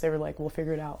 guitarists. They were like, we'll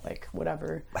figure it out, like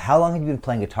whatever. How long had you been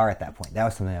playing guitar at that point? That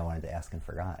was something I wanted to ask and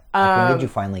forgot. Like, when did you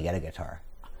finally get a guitar?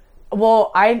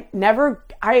 Well,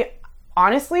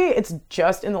 honestly, it's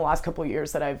just in the last couple of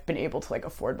years that I've been able to like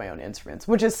afford my own instruments,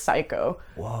 which is psycho.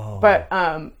 Whoa. But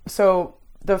so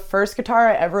the first guitar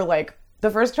I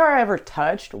ever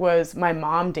touched was my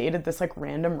mom dated this like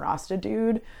random Rasta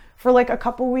dude for like a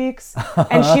couple weeks,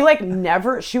 and she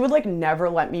would like never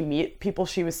let me meet people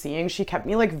she was seeing. She kept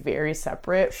me like very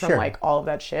separate from like all of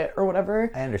that shit or whatever.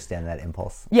 I understand that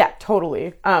impulse. Yeah,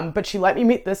 totally. But she let me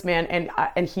meet this man,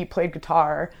 and he played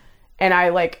guitar,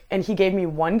 and he gave me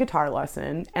 1 guitar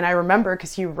lesson. And I remember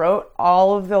because he wrote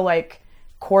all of the like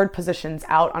chord positions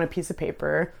out on a piece of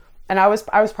paper, and I was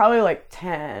probably like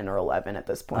 10 or 11 at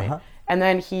this point. And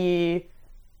then he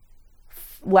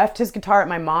left his guitar at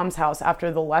my mom's house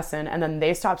after the lesson, and then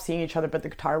they stopped seeing each other, but the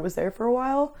guitar was there for a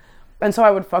while. And so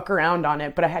I would fuck around on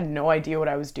it, but I had no idea what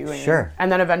I was doing. Sure.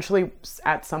 And then eventually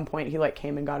at some point he like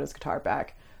came and got his guitar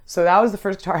back. So that was the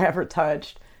first guitar I ever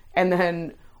touched. And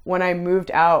then when I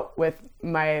moved out with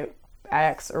my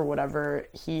ex or whatever,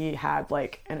 he had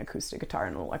like an acoustic guitar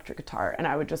and an electric guitar, and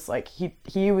I would just like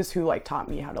he was who like taught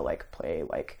me how to like play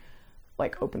like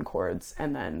open chords.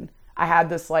 And then I had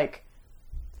this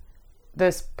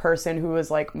person who was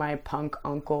like my punk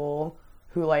uncle,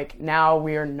 who like now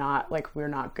we're not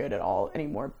good at all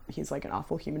anymore. He's like an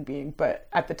awful human being, but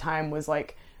at the time was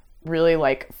like really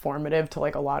like formative to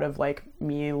like a lot of like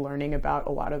me learning about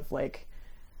a lot of like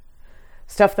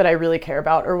stuff that I really care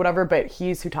about or whatever. But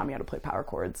he's who taught me how to play power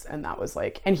chords, and that was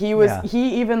like, and he was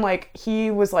he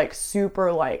was like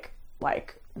super like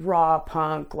raw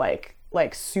punk, like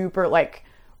super like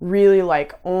really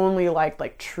like only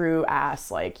like true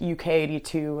ass like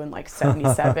UK82 and like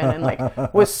 77 and like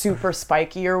was super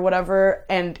spiky or whatever,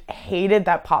 and hated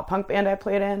that pop punk band I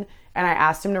played in. And I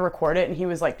asked him to record it, and he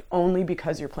was like, only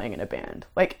because you're playing in a band,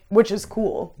 like, which is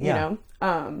cool, you know?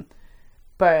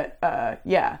 But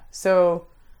yeah, so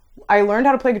I learned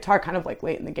how to play guitar kind of like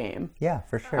late in the game. Yeah,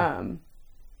 for sure. And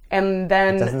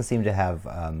then it doesn't seem to have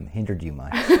hindered you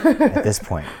much at this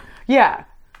point. Yeah.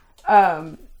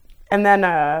 And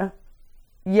then,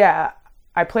 yeah,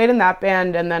 I played in that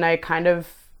band, and then I played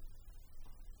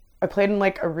in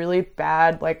like a really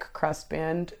bad like crust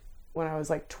band when I was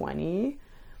like 20.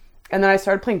 And then I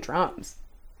started playing drums.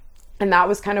 And that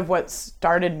was kind of what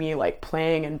started me like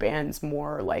playing in bands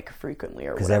more like frequently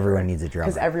or whatever. Because everyone needs a drummer.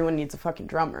 Because everyone needs a fucking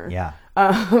drummer. Yeah.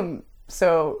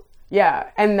 So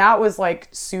yeah, and that was like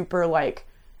super like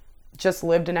just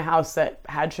lived in a house that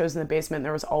had shows in the basement.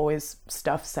 There was always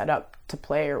stuff set up to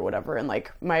play or whatever. And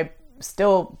like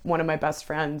one of my best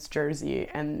friends, Jersey,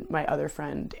 and my other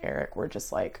friend Eric were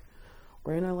just like,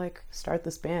 we're gonna like start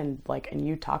this band, like, and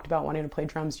you talked about wanting to play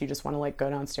drums. Do you just want to like go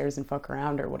downstairs and fuck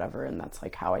around or whatever? And that's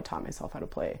like how I taught myself how to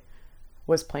play,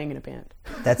 was playing in a band.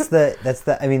 That's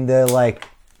the I mean, the like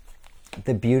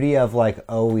the beauty of like,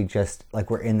 oh, we just like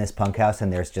we're in this punk house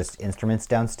and there's just instruments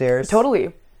downstairs.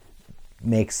 Totally.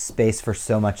 makes space for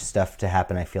so much stuff to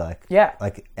happen, I feel like. Yeah.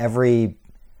 Like every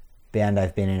band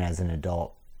I've been in as an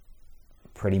adult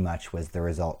pretty much was the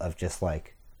result of just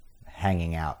like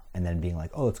hanging out and then being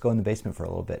like, oh, let's go in the basement for a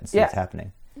little bit and see what's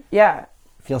happening. Yeah.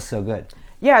 It feels so good.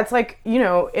 Yeah, it's like, you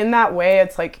know, in that way,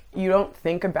 it's like you don't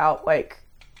think about like,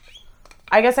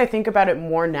 I guess I think about it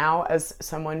more now as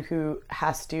someone who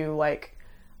has to like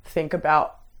think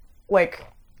about like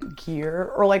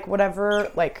gear or like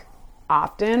whatever like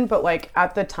often, but like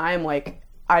at the time, like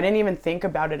I didn't even think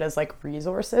about it as like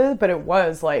resources, but it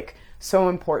was like so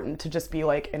important to just be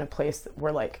like in a place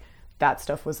where like that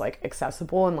stuff was like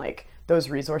accessible and like those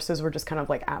resources were just kind of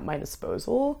like at my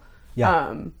disposal.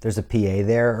 Yeah. There's a PA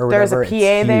there or There's whatever.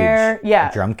 a PA there. Yeah.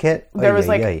 A drum kit. There was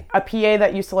like a PA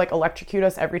that used to like electrocute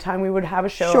us every time we would have a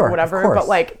show Sure, or of whatever. course. But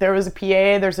like there was a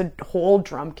PA, there's a whole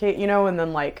drum kit, you know, and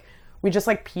then like we just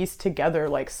like pieced together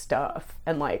like stuff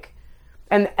and like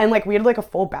and like we had like a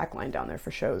full back line down there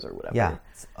for shows or whatever. Yeah.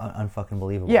 It's unfucking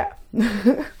believable. Yeah.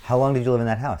 How long did you live in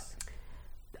that house?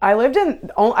 I lived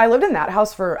in that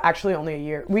house for actually only a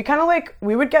year. We kind of like,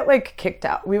 we would get like kicked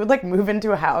out. We would like move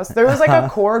into a house. There was like a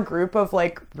core group of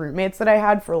like roommates that I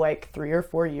had for like 3 or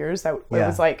 4 years that it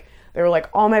was like, they were like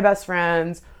all my best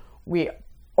friends. We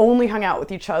only hung out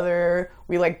with each other.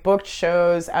 We like booked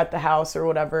shows at the house or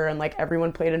whatever. And like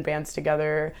everyone played in bands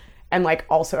together. And like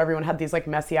also everyone had these like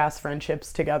messy ass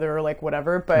friendships together or like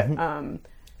whatever.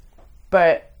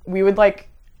 But we would like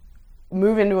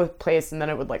move into a place and then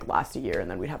it would like last a year and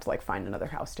then we'd have to like find another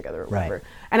house together or whatever. Right.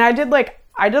 And I did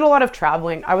a lot of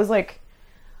traveling. I had like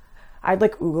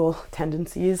Oogle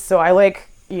tendencies. So I like,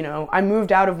 you know, I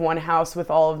moved out of one house with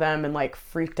all of them and like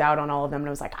freaked out on all of them. And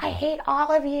I was like, I hate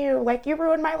all of you. Like you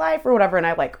ruined my life or whatever. And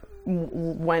I like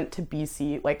went to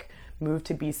BC, like moved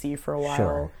to BC for a while.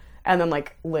 Sure. And then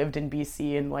like lived in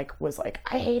BC and like was like,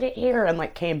 I hate it here. And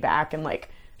like came back and like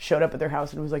showed up at their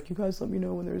house and was like, you guys let me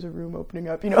know when there's a room opening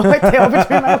up, you know, like tail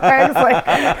between my legs,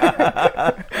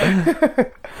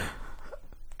 like.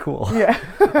 Cool. Yeah.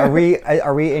 Are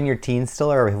we in your teens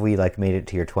still, or have we like made it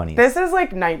to your 20s? This is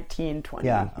like 19, 20.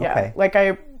 Yeah, okay. Like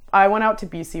I went out to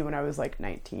BC when I was like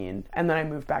 19 and then I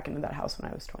moved back into that house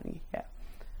when I was 20. Yeah.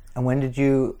 And when did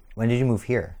you move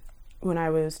here? When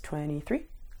I was 23.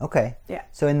 Okay. Yeah.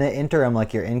 So in the interim,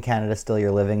 like you're in Canada still,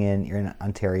 you're in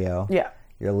Ontario. Yeah.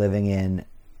 You're living in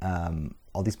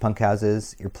all these punk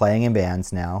houses. You're playing in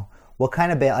bands now. What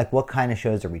kind of band? Like, what kind of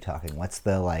shows are we talking? What's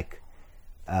the like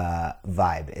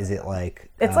vibe? Is it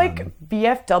like? It's like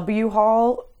VFW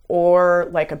hall or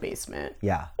like a basement.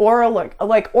 Yeah. Or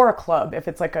or a club if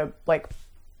it's like a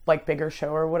like bigger show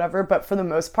or whatever. But for the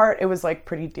most part, it was like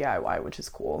pretty DIY, which is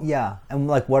cool. Yeah. And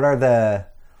like, what are the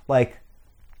like?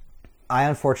 I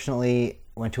unfortunately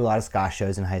went to a lot of ska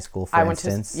shows in high school. For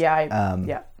instance,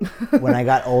 yeah. When I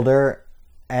got older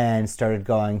and started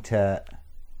going to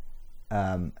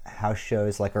house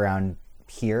shows like around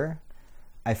here,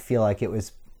 I feel like it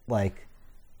was like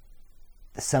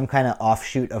some kind of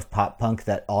offshoot of pop punk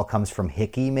that all comes from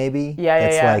Hickey, maybe.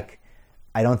 It's like,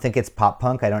 I don't think it's pop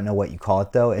punk. I don't know what you call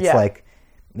it though. It's like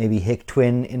maybe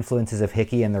twin influences of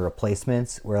Hickey and the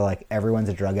Replacements, where like everyone's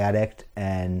a drug addict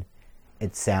and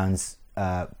it sounds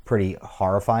pretty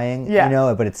horrifying, you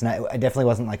know, but it's not, I definitely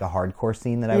wasn't like a hardcore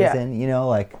scene that I was in, you know,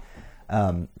 like,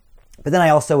 but then I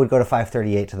also would go to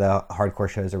 538 to the hardcore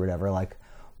shows or whatever. Like,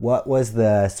 what was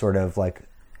the sort of like,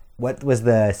 what was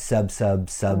the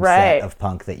subset of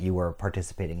punk that you were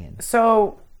participating in?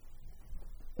 So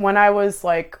when I was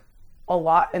like a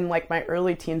lot in like my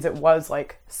early teens, it was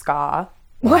like ska.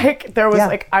 Like there was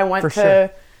like, I went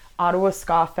to Ottawa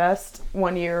Ska Fest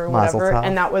one year or whatever,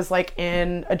 and that was like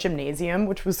in a gymnasium,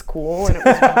 which was cool, and it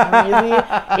was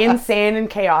really insane and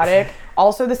chaotic.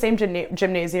 Also, the same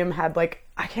gymnasium had like,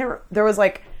 there was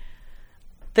like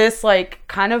this like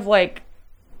kind of like,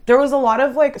 there was a lot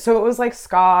of like, so it was like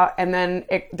ska, and then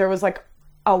there was like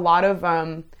a lot of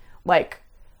like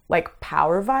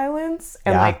power violence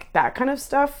and like that kind of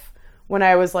stuff when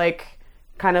I was like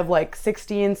kind of like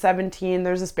 16, 17.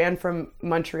 There's this band from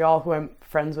Montreal who I'm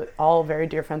friends with, all very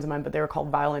dear friends of mine, but they were called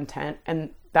Vile Intent, and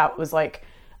that was like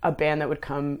a band that would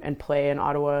come and play in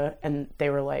Ottawa, and they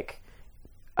were like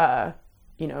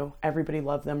you know, everybody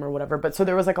loved them or whatever. But so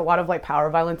there was like a lot of like power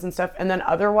violence and stuff, and then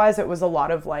otherwise it was a lot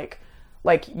of like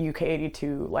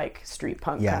UK82 like street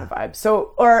punk kind of vibe.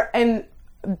 So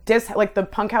like the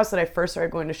punk house that I first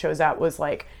started going to shows at was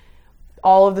like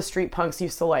all of the street punks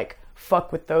used to like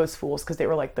fuck with those fools because they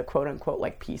were like the quote unquote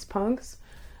like peace punks.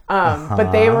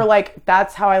 But they were like,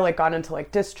 that's how I like got into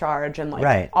like Discharge and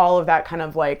like all of that kind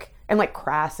of like, and like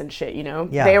Crass and shit, you know?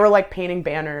 They were like painting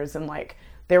banners and like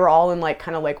they were all in like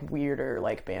kind of like weirder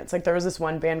like bands. Like there was this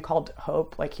one band called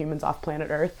Hope, like Humans Off Planet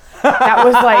Earth. That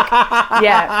was like,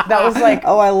 yeah, that was like,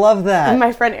 Oh, I love that.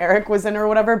 my friend Eric was in or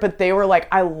whatever, but they were like,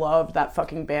 I loved that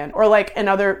fucking band. Or like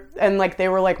another, and like they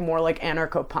were like more like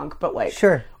anarcho-punk, but like,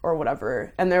 Sure. or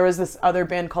whatever. And there was this other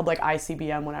band called like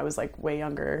ICBM when I was like way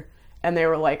younger, and they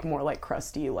were like more like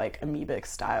crusty, like amoebic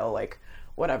style, like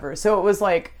whatever. So it was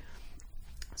like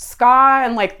ska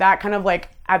and like that kind of like,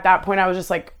 at that point I was just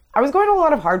like, I was going to a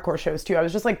lot of hardcore shows too. I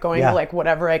was just like going Yeah. to like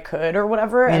whatever I could or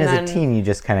whatever. And and as then, a teen, you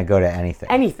just kind of go to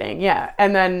anything. yeah.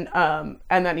 And then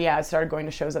yeah, I started going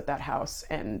to shows at that house,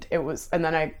 and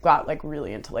then I got like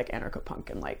really into like anarcho-punk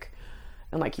and like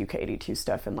UK 82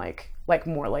 stuff, and like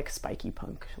more like spiky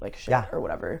punk like shit Yeah. or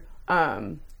whatever.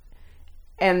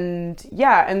 And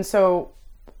yeah, and so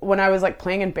when I was like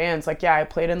playing in bands, like yeah, I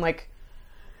played in like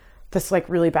this like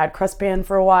really bad crust band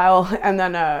for a while, and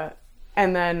then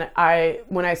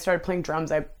when I started playing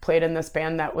drums, I played in this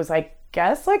band that was, I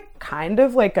guess, like kind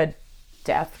of like a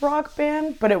death rock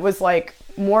band, but it was like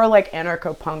more like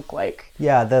anarcho-punk, like,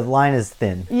 Yeah, the line is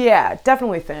thin. yeah,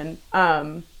 definitely thin.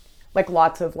 Like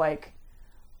lots of like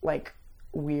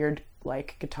weird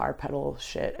like guitar pedal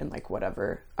shit and like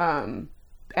whatever.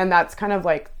 And that's kind of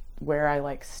like where I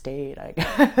like stayed, I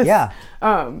guess. Yeah.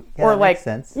 Or that like makes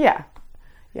sense. Yeah.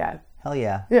 Hell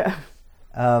yeah. Yeah.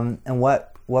 And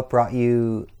what brought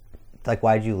you, like,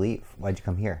 why'd you leave? Why'd you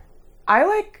come here?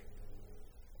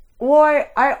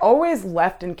 I always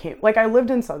left and came, like I lived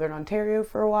in Southern Ontario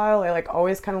for a while. I like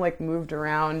always kind of like moved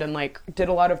around and like did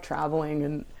a lot of traveling,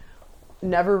 and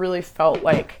never really felt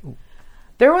like,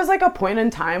 there was like a point in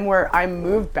time where I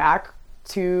moved back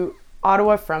to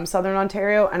Ottawa from Southern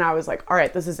Ontario, and I was like, all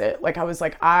right, this is it. Like I was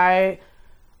like,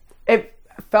 it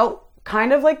felt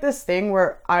kind of like this thing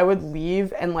where I would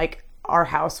leave and like our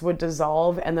house would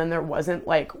dissolve, and then there wasn't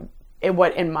like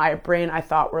what in my brain I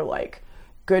thought were like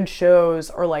good shows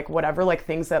or like whatever, like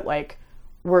things that like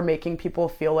were making people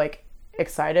feel like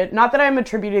excited. Not that I'm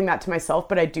attributing that to myself,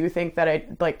 but I do think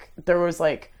that there was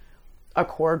like a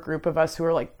core group of us who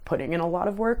were like putting in a lot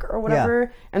of work or whatever. Yeah.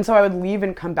 And so I would leave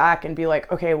and come back and be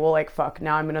like, okay, well, like, fuck,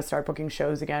 now I'm going to start booking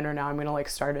shows again, or now I'm going to like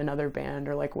start another band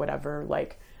or like whatever,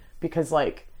 like, because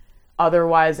like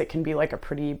otherwise it can be like a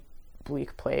pretty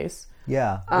bleak place.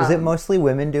 Yeah. Was it mostly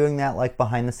women doing that, like,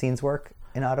 behind the scenes work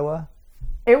in Ottawa?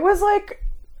 It was like,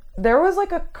 there was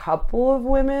like a couple of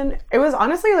women. It was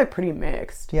honestly like pretty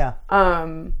mixed. Yeah.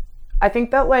 I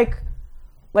think that like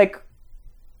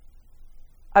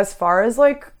as far as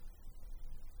like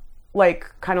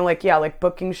kind of like, yeah, like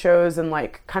booking shows and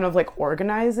like kind of like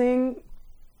organizing,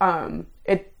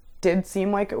 it did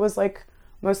seem like it was like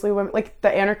mostly women. Like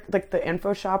the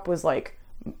info shop was like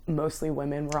mostly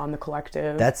women were on the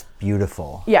collective. That's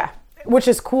beautiful. Yeah, which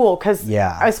is cool because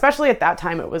Yeah. especially at that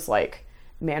time it was like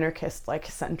Manarchist like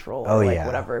central or Oh, like yeah.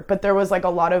 whatever. But there was like a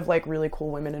lot of like really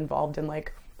cool women involved in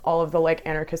like all of the like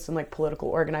anarchist and like political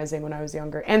organizing when I was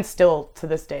younger, and still to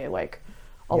this day like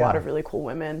a Yeah. lot of really cool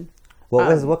women.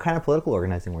 What kind of political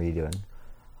organizing were you doing?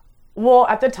 Well,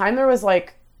 at the time there was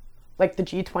like the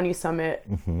G20 summit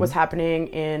was happening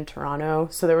in Toronto,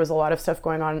 so there was a lot of stuff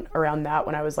going on around that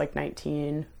when I was like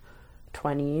 19,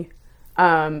 20.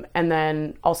 And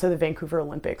then also the Vancouver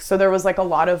Olympics. So there was like a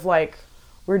lot of like,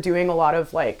 we're doing a lot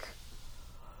of like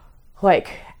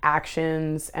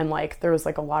actions, and like there was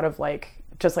like a lot of like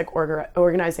just like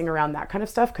organizing around that kind of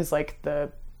stuff, because like the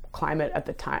climate at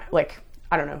the time, like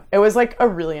I don't know, it was like a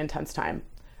really intense time.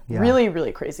 Yeah. Really,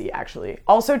 really crazy actually.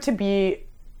 Also to be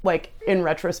like in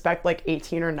retrospect like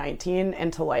 18 or 19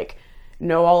 and to like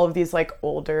know all of these like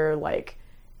older like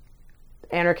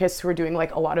anarchists who were doing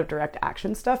like a lot of direct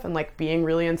action stuff and like being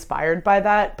really inspired by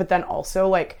that, but then also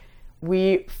like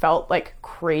we felt like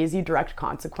crazy direct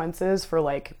consequences for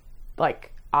like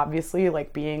obviously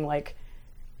like being like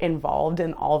involved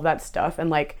in all of that stuff. And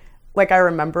like I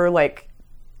remember like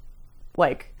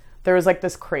there was like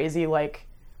this crazy like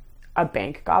a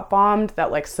bank got bombed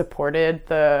that like supported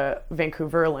the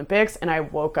Vancouver Olympics, and I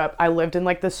woke up, I lived in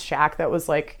like this shack that was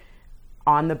like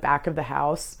on the back of the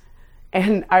house,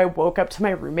 and I woke up to my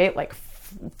roommate like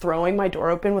throwing my door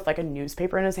open with like a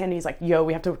newspaper in his hand. He's like, yo,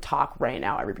 we have to talk right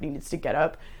now, everybody needs to get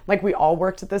up. Like we all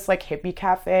worked at this like hippie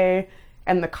cafe,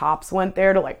 and the cops went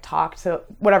there to like talk to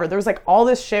whatever. There was like all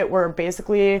this shit where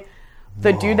basically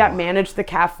the dude that managed the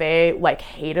cafe like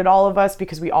hated all of us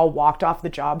because we all walked off the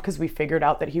job because we figured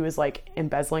out that he was like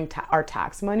embezzling our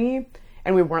tax money,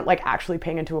 and we weren't like actually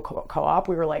paying into a co-op.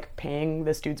 We were like paying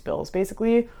this dude's bills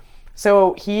basically.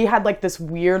 So he had like this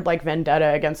weird like vendetta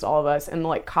against all of us, and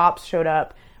like cops showed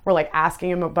up, were like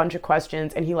asking him a bunch of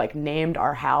questions, and he like named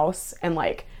our house and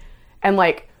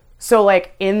So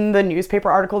like in the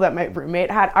newspaper article that my roommate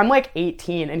had, I'm like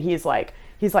 18 and he's like,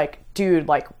 dude,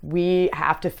 like we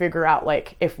have to figure out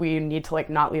like if we need to like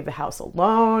not leave the house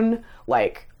alone.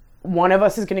 Like one of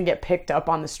us is going to get picked up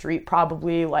on the street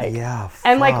probably, like, Yeah,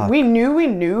 and like fuck. we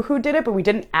knew who did it, but we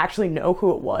didn't actually know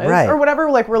who it was Right. or whatever.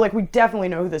 Like we're like, we definitely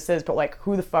know who this is, but like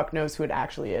who the fuck knows who it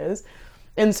actually is.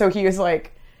 And so he was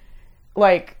like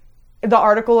the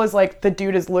article is like, the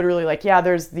dude is literally like, yeah,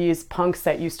 there's these punks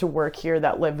that used to work here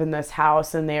that live in this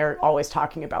house and they're always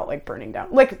talking about like burning down,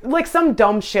 like some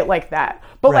dumb shit like that.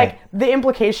 But Right. like the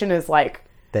implication is like,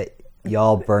 That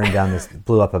y'all burned down this,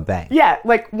 blew up a bank, yeah,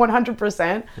 like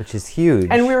 100%. which is huge.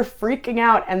 And we were freaking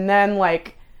out. And then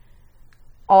like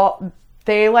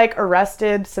they like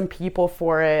arrested some people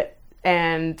for it.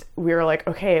 And we were like,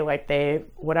 okay, like they,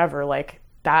 whatever, like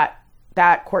that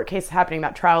court case is happening,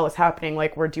 that trial is happening,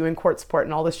 like we're doing court support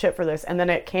and all this shit for this. And then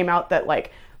it came out that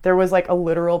like there was like a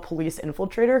literal police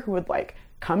infiltrator who would like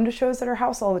come to shows at our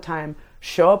house all the time,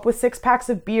 show up with 6 packs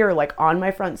of beer like on my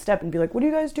front step and be like, what are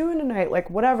you guys doing tonight? Like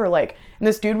whatever. Like, and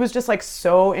this dude was just like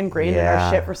so ingrained in Yeah.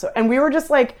 our shit for so, and we were just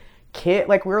like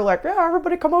like we were like, yeah,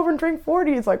 everybody come over and drink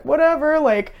 40s, like whatever,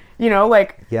 like, you know,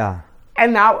 like. yeah.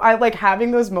 And now I like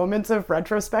having those moments of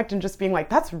retrospect and just being like,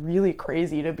 that's really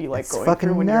crazy to be like It's going fucking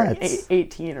through when nuts. you're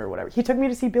 18 or whatever. He took me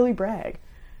to see Billy Bragg.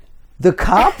 The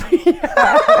cop? What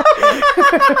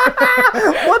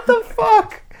the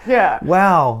fuck? Yeah.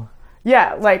 Wow.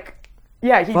 Yeah. Like,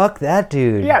 yeah. Fuck that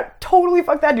dude. Yeah, totally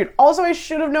fuck that dude. Also, I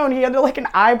should have known he had like an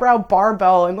eyebrow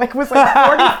barbell and like was like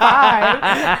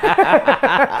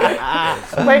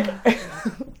 45. Like,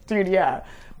 dude, yeah.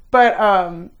 But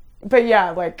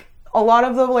yeah, like a lot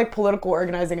of the like political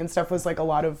organizing and stuff was like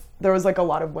there was like a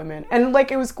lot of women, and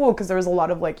like it was cool because there was a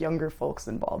lot of like younger folks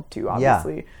involved too,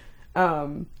 obviously.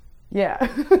 Yeah.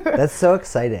 That's so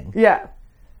exciting. Yeah.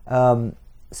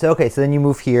 So then you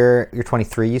move here. You're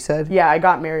 23, you said? Yeah, I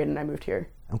got married and I moved here.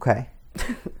 Okay.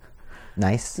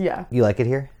 Nice. Yeah. You like it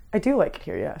here? I do like it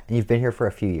here, yeah. And you've been here for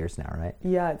a few years now, right?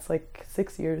 Yeah, it's like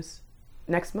 6 years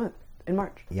next month in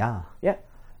March. Yeah. Yeah.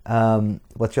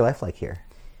 What's your life like here?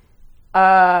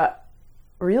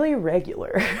 Really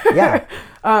regular. Yeah.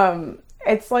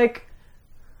 It's like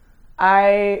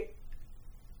I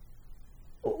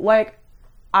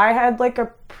had like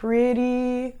a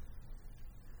pretty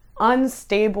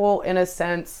unstable, in a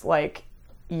sense, like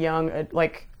young,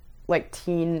 like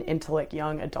teen into like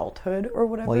young adulthood or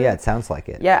whatever. Well, yeah, it sounds like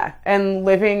it. Yeah, and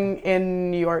living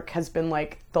in New York has been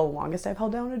like the longest I've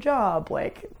held down a job,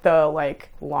 like the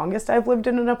like longest I've lived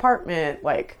in an apartment,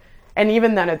 like, and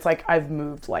even then it's like I've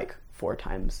moved like 4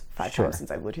 times, 5 Sure. times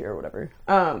since I've lived here or whatever.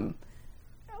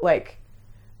 Like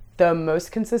the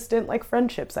most consistent like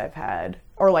friendships I've had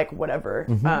or like whatever.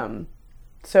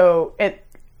 So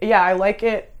I like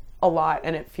it a lot,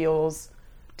 and it feels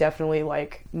definitely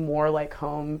like more like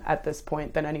home at this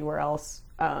point than anywhere else.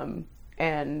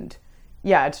 And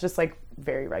yeah, it's just like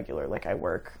very regular. Like I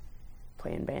work,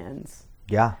 play in bands,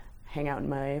 Yeah. hang out in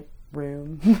my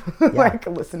room, like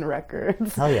listen to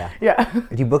records. Hell yeah. Yeah.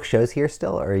 Do you book shows here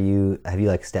still, or have you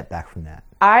like stepped back from that?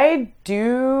 I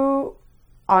do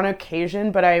on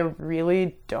occasion, but I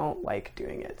really don't like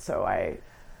doing it. So I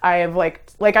have like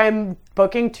I'm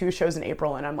booking 2 shows in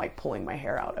April and I'm like pulling my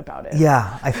hair out about it.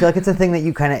 Yeah, I feel like it's a thing that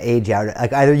you kind of age out.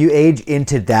 Like either you age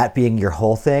into that being your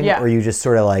whole thing, Yeah. or you just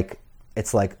sort of like,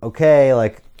 it's like, okay,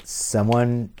 like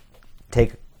someone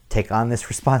take on this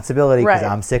responsibility because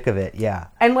Right. I'm sick of it. Yeah.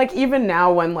 And like even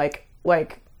now when like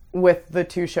with the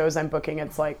 2 shows I'm booking,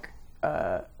 it's like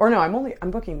or no,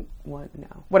 I'm booking 1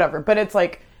 now. Whatever. But it's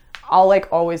like I'll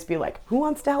like always be like, who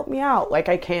wants to help me out? Like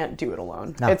I can't do it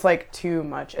alone. No. It's like too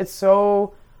much. It's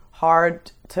so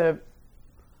hard to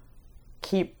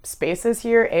keep spaces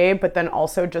here, but then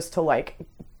also just to like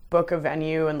book a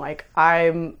venue, and like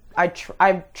I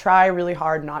try really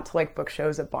hard not to like book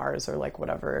shows at bars or like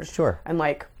whatever. Sure. And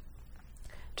like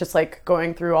just like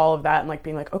going through all of that and like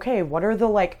being like, okay, what are the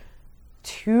like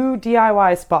 2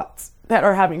 DIY spots that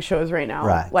are having shows right now?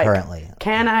 Right, Like, currently.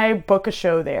 can I book a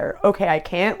show there? Okay, I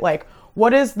can't. Like,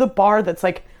 what is the bar that's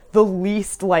like the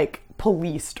least like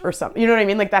policed or something? You know what I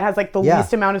mean? Like that has like the Yeah.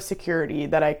 least amount of security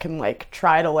that I can like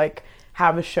try to like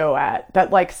have a show at,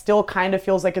 that like still kind of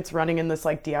feels like it's running in this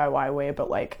like DIY way, but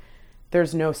like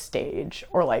there's no stage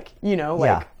or like, you know,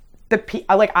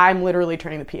 like I'm literally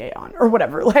turning the PA on or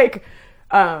whatever. Like,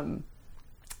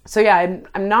 so yeah,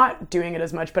 I'm not doing it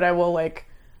as much, but I will like,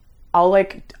 I'll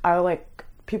like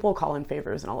people call in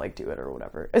favors and I'll like do it or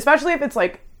whatever. Especially if it's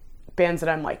like bands that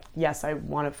I'm like, yes, I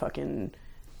want to fucking,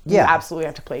 you Yeah. absolutely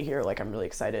have to play here. Like I'm really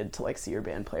excited to like see your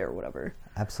band play or whatever.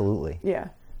 Absolutely. Yeah.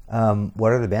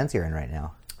 What are the bands you're in right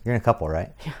now? You're in a couple,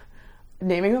 right?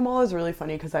 naming them all is really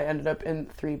funny because I ended up in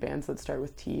 3 bands that start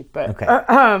with T. But Okay.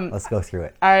 Let's go through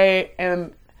it. I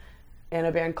am in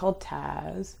a band called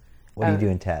Taz. What do you do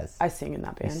in Taz? I sing in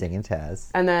that band. You sing in Taz.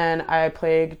 And then I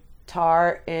play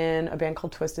guitar in a band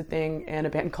called Twisted Thing and a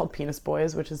band called Penis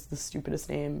Boys, which is the stupidest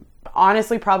name.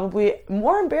 Honestly, probably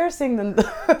more embarrassing than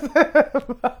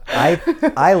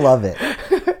I love it.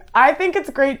 I think it's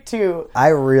great too. I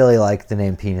really like the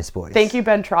name Penis Boys. Thank you,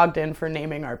 Ben Trogdon, for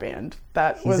naming our band.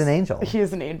 He's an angel. He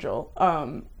is an angel.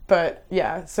 But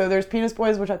yeah, so there's Penis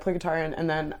Boys, which I play guitar in, and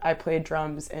then I play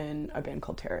drums in a band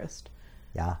called Terrorist.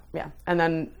 Yeah. Yeah, and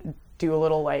then do a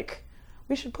little like,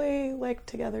 we should play like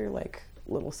together, like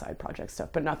little side project stuff,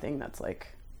 but nothing that's like.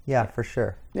 Yeah, for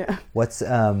sure. Yeah. What's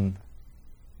I'm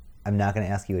not going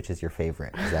to ask you which is your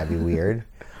favorite because that'd be weird.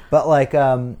 But like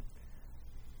I'm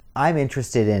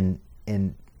interested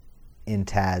in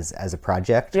Taz as a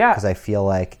project because I feel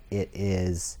like it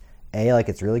is like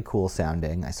it's really cool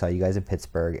sounding. I saw you guys in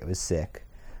Pittsburgh. It was sick.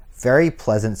 Very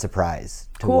pleasant surprise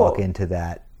to walk into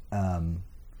that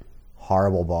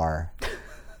horrible bar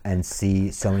and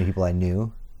see so many people I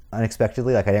knew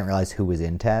unexpectedly. Like I didn't realize who was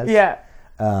in Taz. Yeah.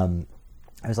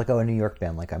 I was like, oh, a New York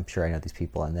band. Like I'm sure I know these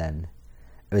people. And then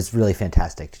it was really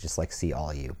fantastic to just like see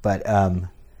all of you. But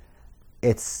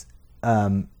it's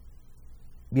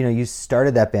you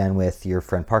started that band with your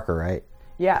friend Parker, right?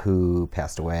 Yeah. Who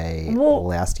passed away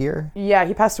last year? Yeah,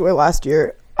 he passed away last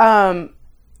year.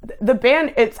 The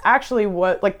band, it's actually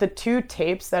like the 2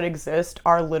 tapes that exist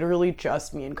are literally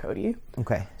just me and Cody.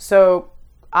 Okay. So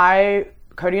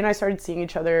Cody and I started seeing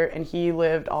each other, and he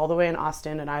lived all the way in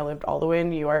Austin and I lived all the way in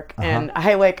New York. And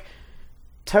I like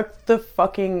took the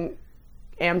fucking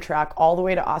Amtrak all the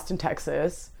way to Austin,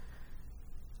 Texas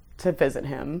to visit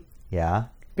him. Yeah.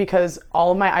 Because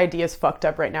all of my ID is fucked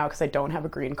up right now because I don't have a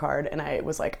green card, and I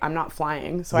was like, I'm not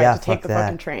flying, so I have to take the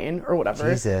fucking train or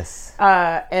whatever. Jesus.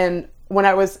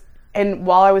 And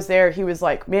while I was there, he was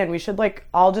like, man, we should like,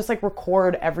 I'll just like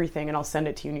record everything and I'll send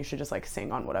it to you and you should just like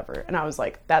sing on whatever. And I was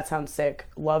like, that sounds sick.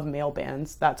 Love male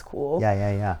bands. That's cool.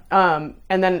 Yeah.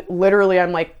 And then literally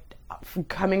I'm like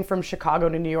coming from Chicago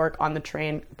to New York on the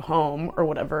train home or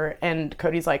whatever. And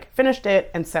Cody's like, finished it,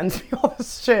 and sends me all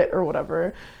this shit or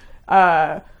whatever.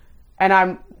 And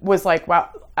I was like, wow,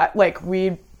 like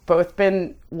we'd both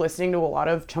been listening to a lot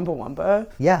of Chumbawamba.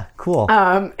 Yeah, cool.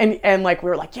 And like we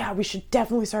were like, yeah, we should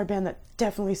definitely start a band that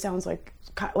definitely sounds like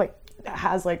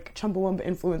has like Chumbawamba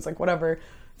influence, like whatever.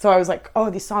 So I was like, oh,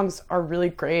 these songs are really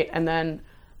great. And then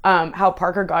how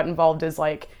Parker got involved is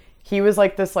like he was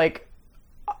like this like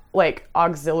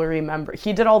auxiliary member.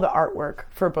 He did all the artwork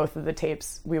for both of the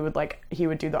tapes. He would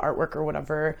do the artwork or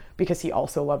whatever because he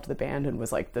also loved the band and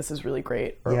was like, this is really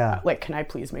great. Or like, can I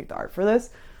please make the art for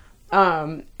this?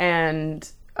 And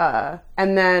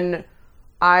then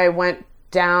I went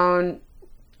down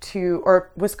to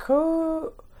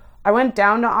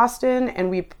Austin, and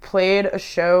we played a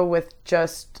show with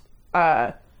just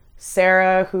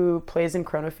Sarah, who plays in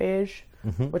Chronophage,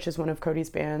 which is one of Cody's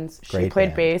bands. She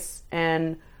played bass,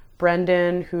 and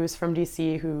Brendan, who's from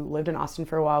DC, who lived in Austin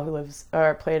for a while,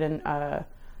 played in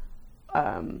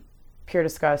Pure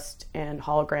Disgust and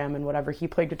Hologram and whatever. He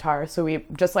played guitar. So we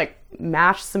just like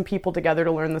mashed some people together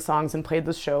to learn the songs and played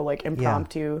this show like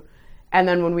impromptu. And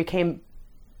then when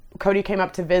Cody came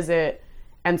up to visit,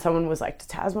 and someone was like, does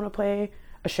Taz want to play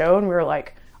a show? And we were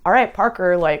like, all right,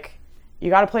 Parker, like you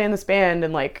got to play in this band.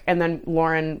 And then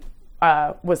Lauren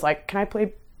was like, can I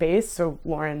play bass? So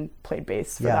Lauren played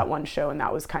bass for that one show, and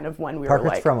that was kind of when we were like...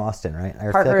 Parker's from Austin, right? I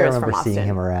remember seeing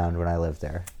him around when I lived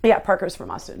there. Yeah, Parker's from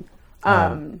Austin.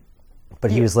 But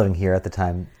he was living here at the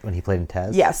time when he played in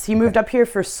Taz? Yes, he moved up here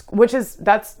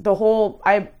that's the whole...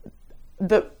 I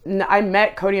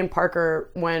met Cody and Parker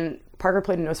when Parker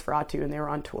played in Nosferatu and they were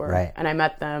on tour. Right. And I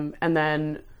met them, and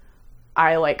then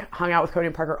I like hung out with Cody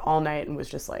and Parker all night and was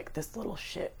just like, this little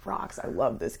shit rocks. I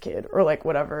love this kid, or like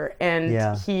whatever.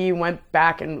 And he went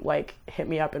back and like hit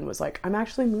me up and was like, I'm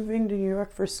actually moving to New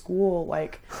York for school.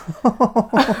 Like,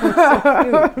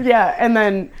 so yeah. And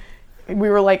then we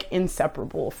were like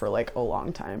inseparable for like a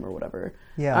long time or whatever.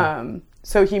 Yeah.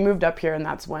 So he moved up here, and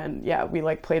that's when, we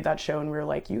like played that show, and we were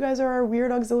like, you guys are our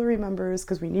weird auxiliary members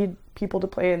because we need people to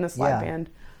play in this live band.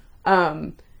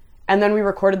 And then we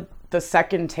recorded the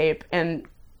second tape, and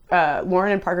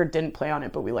Lauren and Parker didn't play on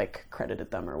it, but we like credited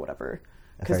them or whatever.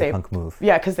 A very punk move.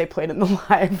 Yeah, because they played in the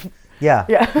live. Yeah.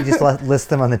 You just list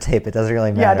them on the tape. It doesn't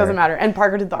really matter. Yeah, it doesn't matter. And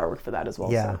Parker did the artwork for that as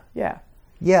well. Yeah. So, yeah.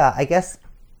 Yeah, I guess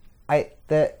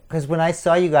because when I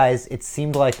saw you guys, it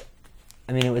seemed like,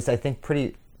 I mean, it was, I think,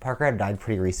 Parker had died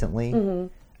pretty recently,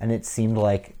 and it seemed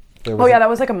like there was... that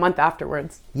was like a month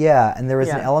afterwards. Yeah, and there was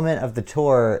an element of the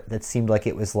tour that seemed like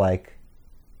it was like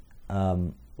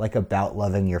like about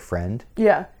loving your friend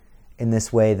Yeah. in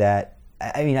this way that,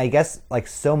 I mean, I guess like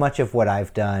so much of what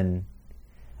I've done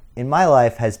in my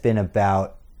life has been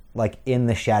about like in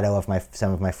the shadow of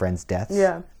some of my friends' deaths.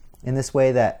 Yeah. In this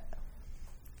way that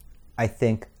I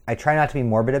think I try not to be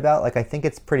morbid about. Like I think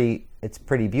it's pretty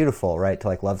beautiful, right? To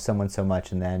like love someone so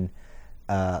much, and then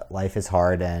life is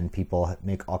hard, and people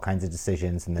make all kinds of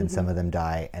decisions, and then some of them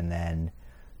die, and then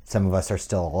some of us are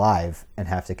still alive and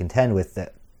have to contend with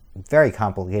the very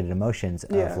complicated emotions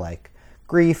of like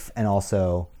grief, and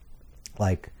also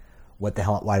like what the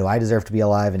hell? Why do I deserve to be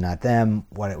alive and not them?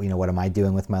 What am I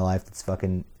doing with my life that's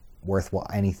fucking worth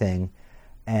anything?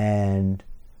 And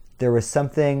there was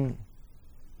something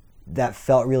that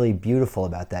felt really beautiful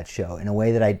about that show in a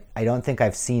way that I don't think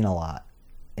I've seen a lot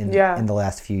in the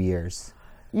last few years.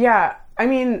 Yeah. I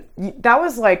mean,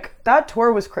 that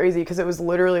tour was crazy because it was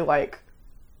literally like,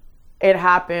 it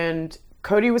happened.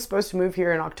 Cody was supposed to move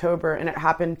here in October, and it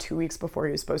happened 2 weeks before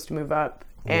he was supposed to move up.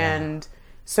 Yeah. And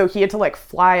so he had to like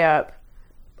fly up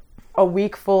a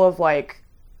week full of like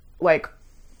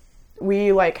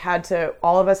we like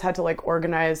all of us had to like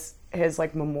organize his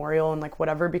like memorial and like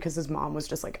whatever, because his mom was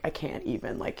just like, I can't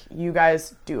even, like, you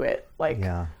guys do it. Like,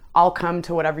 I'll come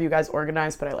to whatever you guys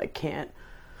organize, but I like can't.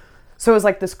 So it was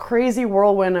like this crazy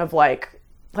whirlwind of like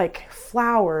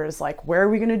flowers, like where are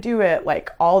we gonna do it, like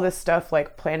all this stuff,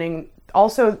 like planning.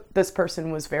 Also, this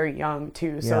person was very young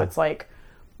too, so it's like,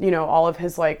 you know, all of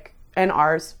his like, and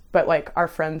ours, but like our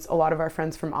friends, a lot of our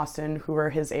friends from Austin who were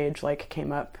his age like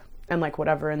came up and like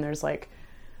whatever, and there's like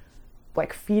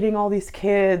feeding all these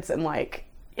kids and like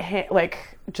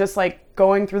just like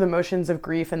going through the motions of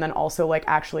grief, and then also like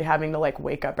actually having to like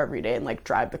wake up every day and like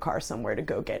drive the car somewhere to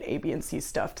go get A, B, and C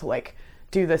stuff to like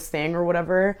do this thing or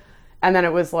whatever. And then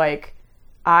it was like,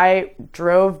 I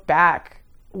drove back,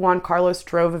 Juan Carlos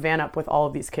drove a van up with all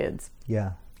of these kids.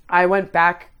 Yeah.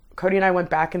 Cody and I went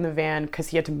back in the van because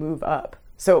he had to move up.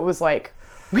 So it was like,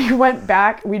 we drove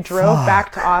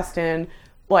back to Austin,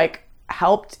 like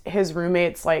helped his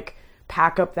roommates like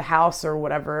pack up the house or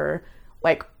whatever,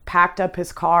 like packed up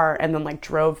his car, and then like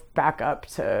drove back up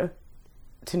to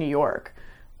New York.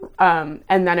 And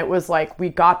then it was like, we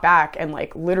got back, and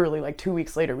like literally like 2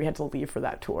 weeks later we had to leave for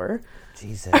that tour.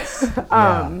 Jesus.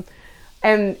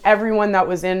 And everyone that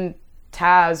was in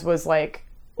Taz was like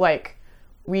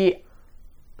we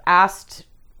asked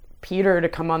Peter to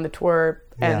come on the tour,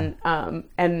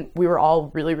 and we were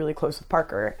all really, really close with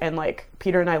Parker, and like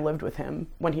Peter and I lived with him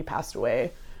when he passed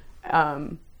away.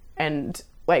 And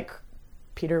like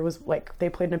Peter was like, they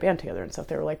played in a band together and stuff.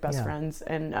 They were like best friends.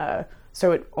 And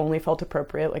so it only felt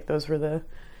appropriate. Like those were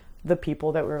the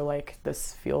people that were like,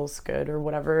 this feels good or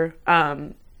whatever.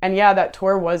 And yeah, that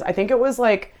tour was, I think it was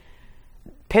like,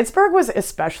 Pittsburgh was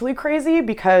especially crazy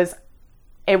because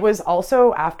it was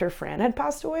also after Fran had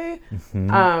passed away.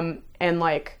 Mm-hmm. And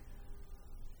like,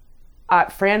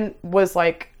 Fran was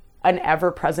like an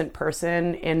ever-present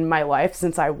person in my life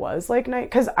since I was like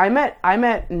because I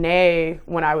met Nay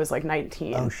when I was like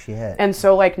 19. Oh shit. And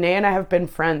so like Nay and I have been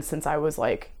friends since I was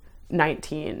like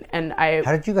 19. And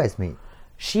how did you guys meet?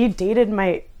 She dated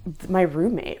my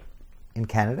roommate in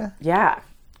Canada. Yeah,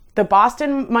 the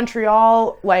Boston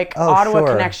Montreal like Ottawa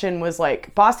connection was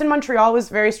like, Boston Montreal was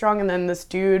very strong, and then this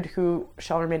dude who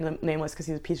shall remain nameless because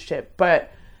he's a piece of shit,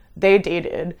 but they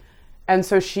dated, and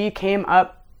so she came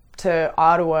up to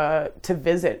Ottawa to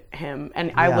visit him,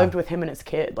 and I lived with him and his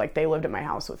kid. Like they lived at my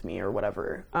house with me or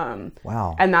whatever.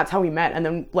 Wow. And that's how we met. And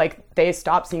then like they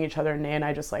stopped seeing each other, and Nay and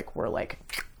I just like were like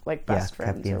best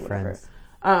friends or whatever.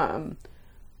 Friends.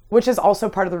 Which is also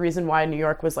part of the reason why New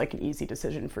York was like an easy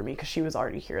decision for me, because she was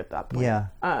already here at that point.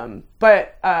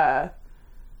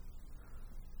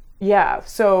 Yeah.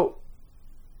 So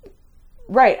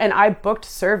right, and I booked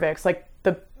Cervix. Like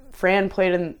Fran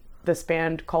played in this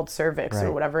band called Cervix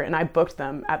or whatever, and I booked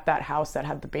them at that house that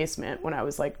had the basement when I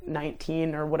was like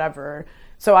 19 or whatever.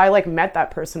 So I like met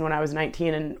that person when I was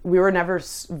 19, and we were never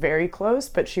very close,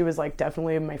 but she was like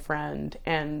definitely my friend,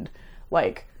 and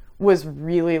like was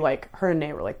really like, her and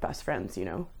Nay were like best friends, you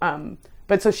know.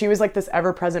 But so she was like this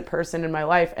ever-present person in my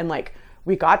life, and like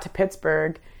we got to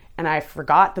Pittsburgh and I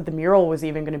forgot that the mural was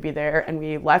even going to be there, and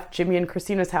we left Jimmy and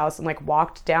Christina's house and like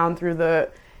walked down through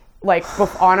the like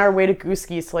on our way to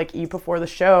Gooski's to like eat before the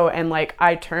show, and like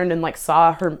I turned and like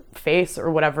saw her face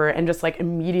or whatever, and just like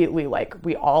immediately like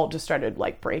we all just started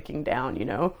like breaking down, you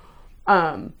know.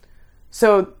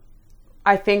 So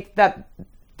I think that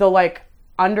the like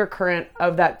undercurrent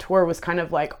of that tour was kind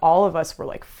of like all of us were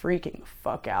like freaking the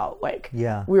fuck out, like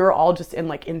we were all just in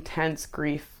like intense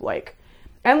grief, like,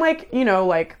 and like, you know,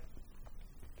 like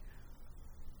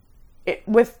it,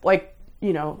 with like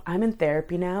you know, I'm in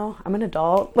therapy now. I'm an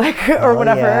adult, like, or Oh,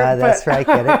 whatever. yeah, that's right.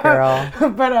 Get it, girl.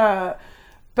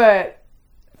 But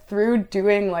through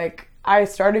doing, like, I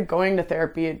started going to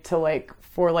therapy to, like,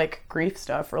 for, like, grief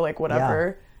stuff or, like,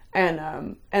 whatever. And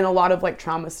a lot of, like,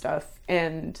 trauma stuff.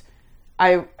 And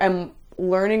I am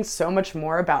learning so much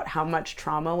more about how much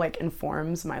trauma, like,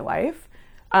 informs my life.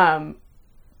 And,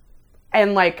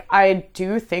 like, I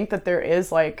do think that there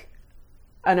is, like,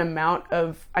 an amount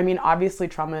of, I mean, obviously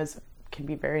trauma can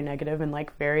be very negative and,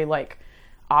 like, very, like,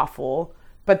 awful.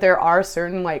 But there are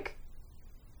certain, like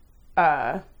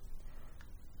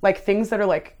things that are,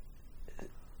 like,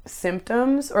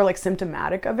 symptoms or, like,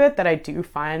 symptomatic of it that I do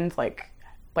find, like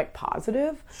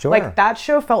positive. Sure. Like, that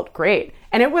show felt great.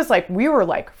 And it was, like, we were,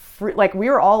 like, we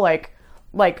were all,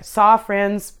 like, saw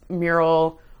Fran's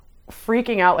mural,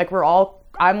 freaking out. Like,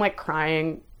 I'm, like,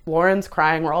 crying. Lauren's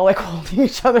crying. We're all, like, holding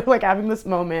each other, like, having this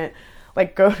moment,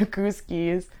 like, go to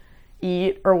Gooski's,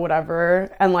 eat or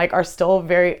whatever. And, like, are still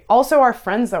also our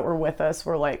friends that were with us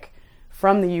were, like,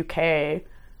 from the UK.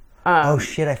 Oh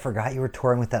shit, I forgot you were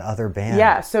touring with that other band.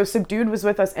 Yeah, so Subdued was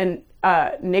with us, and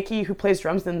Nikki, who plays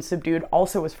drums in Subdued,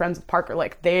 also was friends with Parker.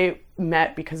 Like, they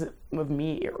met because of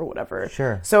me or whatever.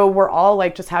 Sure. So we're all,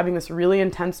 like, just having this really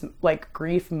intense, like,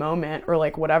 grief moment or,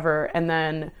 like, whatever. And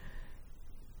then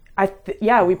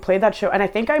we played that show, and I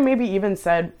think I maybe even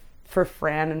said for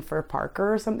Fran and for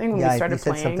Parker or something when we started you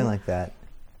said playing. something like that.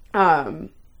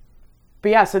 But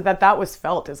yeah, so that was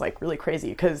felt is, like, really crazy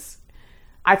because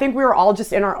I think we were all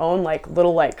just in our own, like,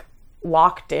 little, like,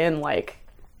 locked in, like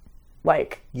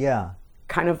Yeah.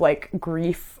 kind of, like,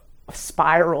 grief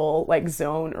spiral, like,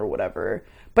 zone or whatever.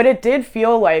 But it did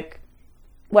feel like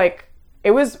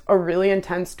it was a really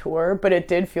intense tour, but it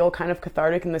did feel kind of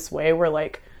cathartic in this way where,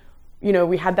 like, you know,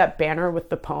 we had that banner with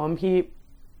the poem he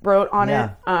wrote on it.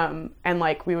 And,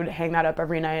 like, we would hang that up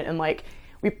every night. And, like,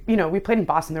 we played in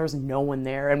Boston. There was no one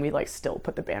there. And we, like, still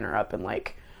put the banner up. And,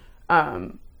 like,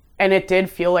 and it did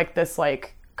feel like this,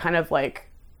 like, kind of, like,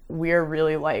 we're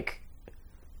really, like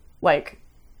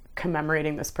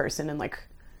commemorating this person. And, like,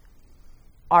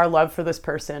 our love for this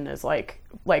person is, like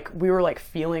we were, like,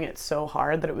 feeling it so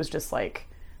hard that it was just, like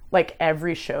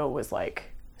every show was, like,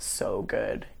 so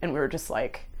good. And we were just,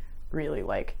 like, really,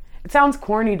 like, it sounds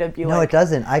corny to be like... No, it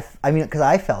doesn't. I mean, because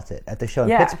I felt it at the show in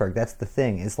Yeah. Pittsburgh. That's the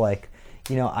thing, is, like,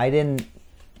 you know,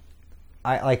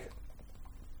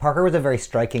 Parker was a very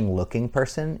striking looking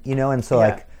person, you know, and so, Yeah.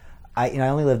 like, I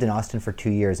only lived in Austin for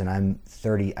 2 years, and I'm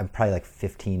 30, I'm probably, like,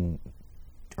 15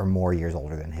 or more years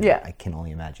older than him. Yeah. I can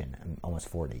only imagine. I'm almost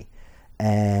 40.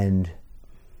 And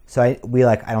so I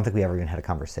don't think we ever even had a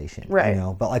conversation, Right. you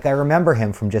know, but, like, I remember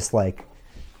him from just, like,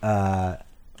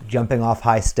 jumping off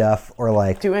high stuff or,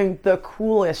 like, doing the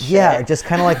coolest shit. yeah, just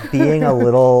kind of, like, being a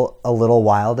little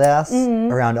wild ass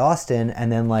around Austin.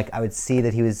 And then, like, I would see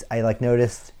that I, like,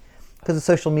 noticed, because of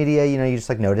social media, you know, you just,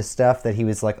 like, notice stuff that he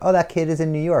was like, oh, that kid is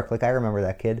in New York. Like, I remember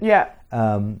that kid. Yeah.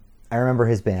 I remember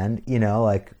his band, you know,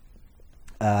 like,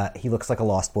 he looks like a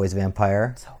Lost Boys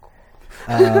vampire. So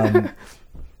cool.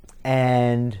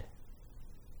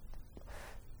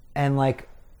 And like,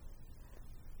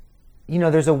 you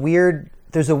know, there's a weird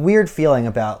feeling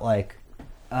about, like,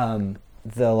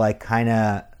 the, like, kind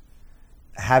of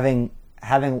having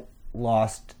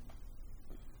lost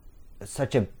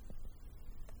such a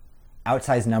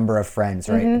outsized number of friends,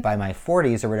 right, by my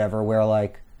 40s or whatever, where,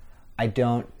 like,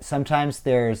 sometimes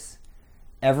there's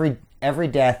every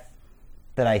death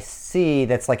that I see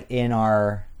that's, like, in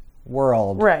our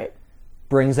world Right.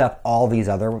 brings up all these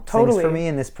other things Totally. for me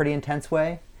in this pretty intense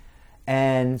way.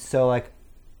 And so, like,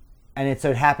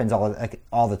 so it happens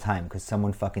all the time, because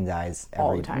someone fucking dies All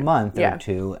every the time. month Yeah. or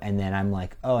two, and then I'm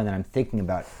like, oh, and then I'm thinking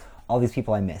about all these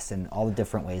people I miss, and all the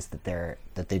different ways that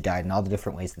they died, and all the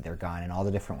different ways that they're gone, and all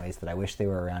the different ways that I wish they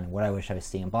were around, and what I wish I was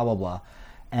seeing, blah blah blah,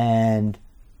 and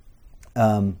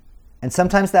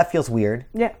sometimes that feels weird,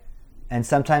 Yeah. and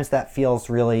sometimes that feels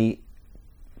really,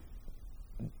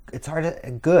 it's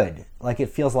good. Like, it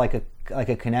feels like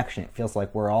a connection. It feels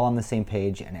like we're all on the same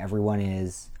page, and everyone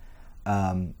is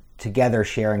together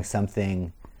sharing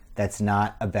something that's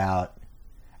not about,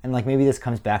 and, like, maybe this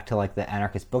comes back to, like, the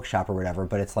anarchist bookshop or whatever,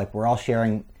 but it's like we're all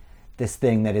sharing this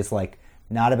thing that is, like,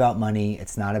 not about money.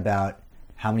 It's not about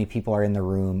how many people are in the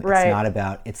room. Right. It's not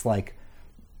about, it's like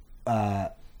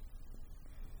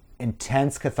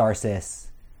intense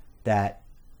catharsis that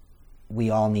we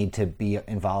all need to be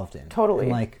involved in. Totally.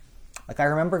 And, like I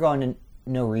remember going to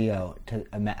No Rio to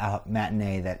a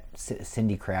matinee that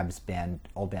Cindy Crabb's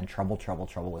old band Trouble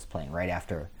was playing right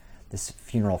after this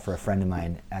funeral for a friend of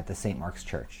mine at the St. Mark's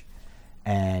Church.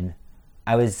 And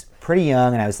I was pretty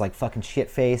young and I was like fucking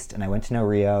shit faced, and I went to No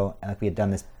Rio, and like we had done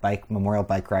this memorial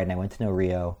bike ride, and I went to No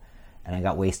Rio, and I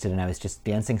got wasted, and I was just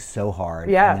dancing so hard.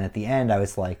 Yeah. And then at the end, I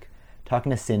was like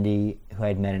talking to Cindy, who I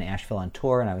had met in Asheville on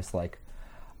tour, and I was like,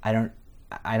 I don't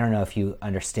know if you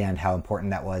understand how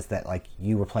important that was, that like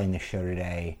you were playing this show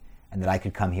today, and that I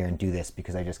could come here and do this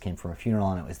because I just came from a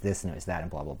funeral, and it was this and it was that and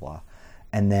blah blah blah.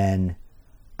 And then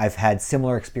I've had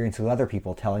similar experience with other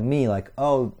people telling me like,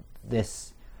 oh,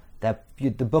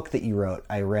 the book that you wrote,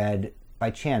 I read by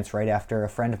chance right after a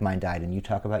friend of mine died, and you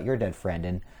talk about your dead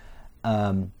friend,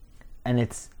 and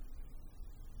it's,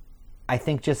 I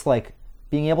think just like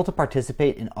being able to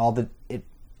participate in all it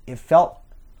felt,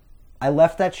 I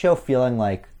left that show feeling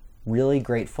like really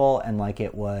grateful, and like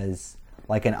it was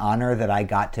like an honor that I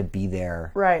got to be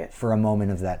there right. for a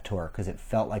moment of that tour, because it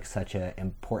felt like such an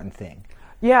important thing.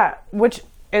 Yeah, which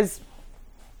is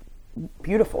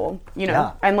beautiful, you know,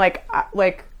 Yeah. and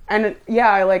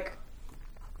I like,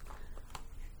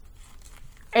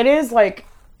 it is like,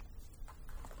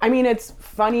 I mean, it's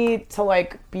funny to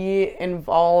like be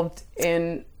involved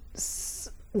in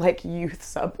like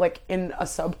youth in a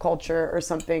subculture or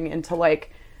something, and to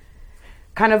like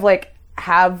kind of like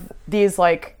have these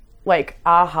like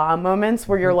aha moments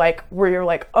where you're like,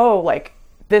 oh, like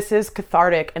this is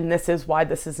cathartic and this is why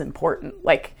this is important.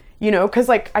 Like, you know, cause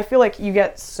like, I feel like you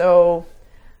get so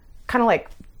kind of like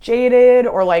jaded,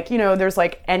 or like, you know, there's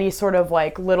like any sort of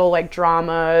like little like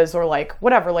dramas or like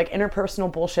whatever, like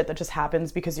interpersonal bullshit that just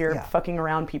happens because you're fucking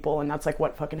around people, and that's like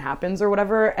what fucking happens or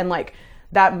whatever. And like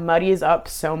that muddies up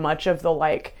so much of the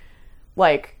like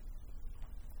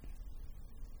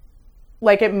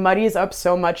it muddies up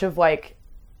so much of like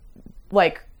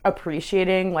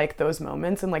appreciating like those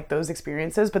moments and like those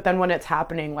experiences. But then when it's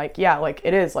happening, like, yeah, like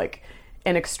it is like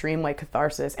an extreme like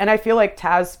catharsis. And I feel like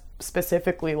Taz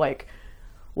specifically, like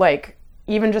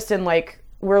even just in like,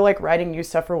 we're like writing new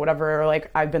stuff or whatever, or like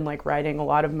I've been like writing a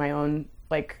lot of my own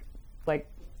like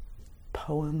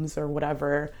poems or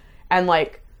whatever, and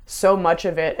like so much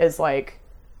of it is like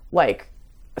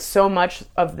so much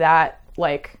of that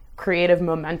like creative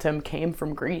momentum came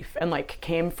from grief, and like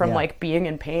came from like being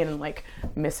in pain and like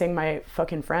missing my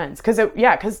fucking friends. Cause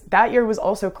that year was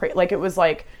also crazy. Like it was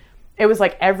like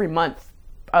every month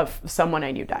of someone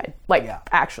I knew died, like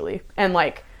actually.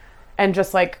 And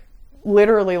just like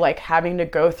literally like having to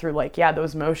go through like,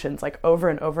 those motions like over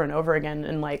and over and over again,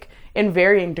 and like in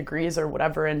varying degrees or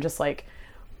whatever. And just like,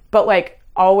 but like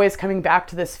always coming back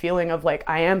to this feeling of like,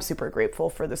 I am super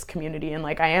grateful for this community, and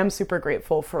like I am super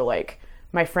grateful for like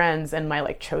my friends and my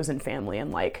like chosen family.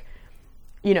 And like,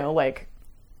 you know, like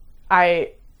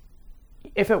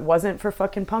if it wasn't for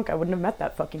fucking punk, I wouldn't have met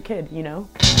that fucking kid, you know?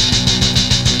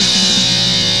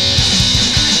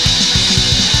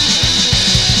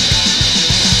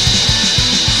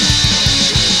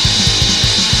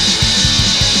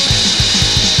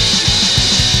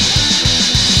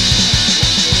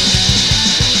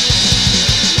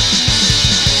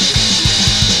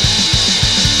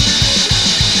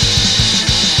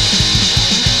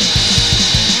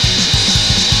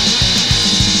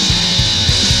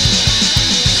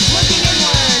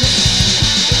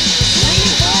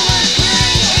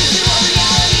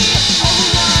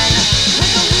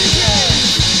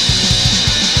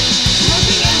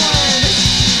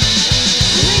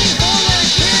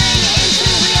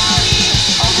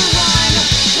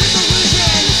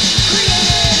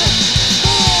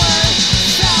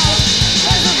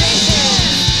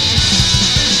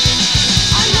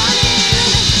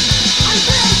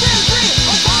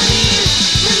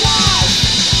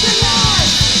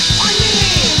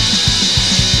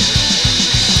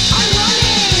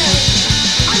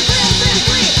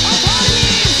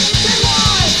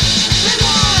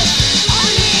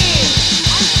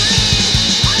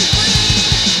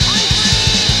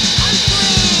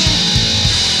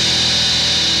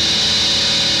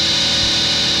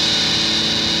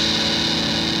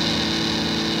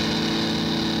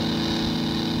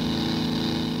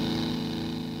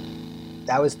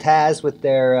 That was Taz with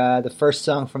their the first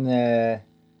song from their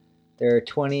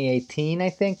 2018, I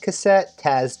think, cassette,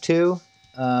 Taz 2.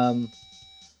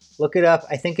 Look it up.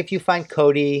 I think if you find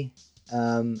Cody,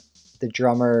 the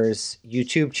drummer's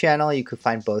YouTube channel, you could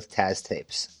find both Taz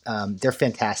tapes. They're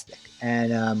fantastic.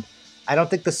 And I don't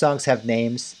think the songs have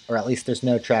names, or at least there's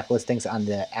no track listings on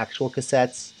the actual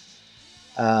cassettes,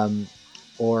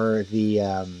 or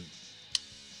the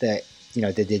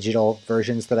digital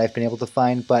versions that I've been able to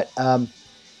find. But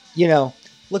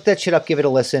look that shit up, give it a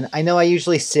listen. I know I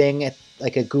usually sing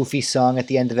like a goofy song at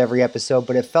the end of every episode,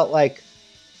 but it felt like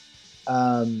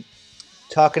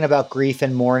talking about grief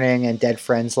and mourning and dead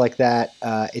friends like that.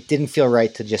 It didn't feel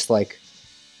right to just like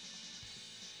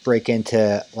break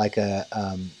into like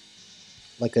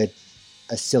like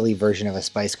a silly version of a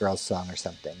Spice Girls song or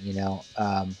something, you know.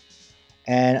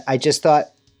 And I just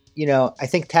thought, you know, I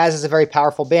think Taz is a very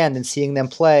powerful band, and seeing them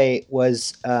play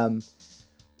was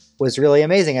really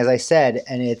amazing, as I said.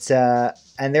 And it's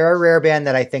and they're a rare band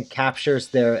that I think captures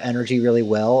their energy really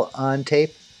well on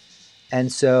tape.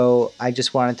 And so I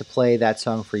just wanted to play that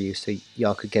song for you, so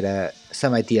y'all could get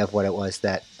some idea of what it was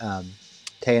that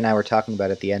Tay and I were talking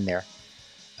about at the end there.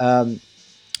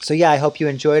 So yeah, I hope you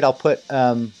enjoyed. I'll put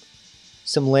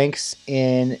some links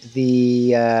in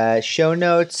the show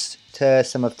notes to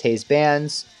some of Tay's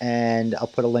bands, and I'll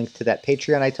put a link to that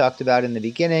Patreon I talked about in the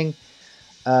beginning.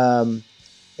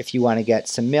 If you want to get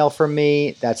some mail from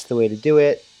me, that's the way to do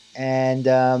it. And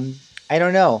I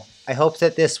don't know. I hope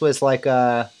that this was like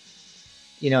an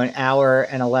hour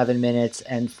and 11 minutes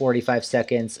and 45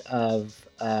 seconds of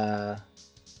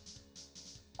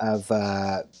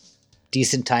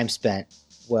decent time spent.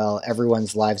 Well,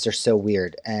 everyone's lives are so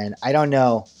weird, and I don't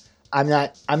know. I'm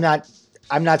not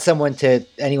someone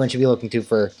anyone should be looking to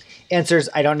for answers.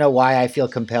 I don't know why I feel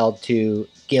compelled to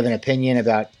give an opinion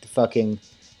about the fucking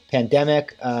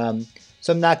pandemic.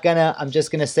 So I'm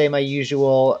just gonna say my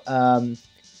usual,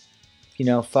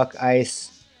 fuck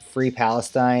ICE, free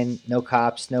Palestine, no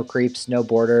cops, no creeps, no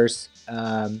borders.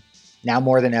 Now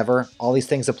more than ever, all these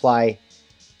things apply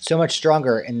so much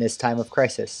stronger in this time of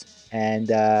crisis. And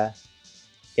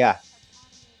yeah,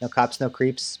 no cops, no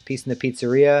creeps, peace in the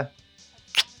pizzeria.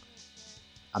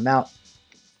 I'm out.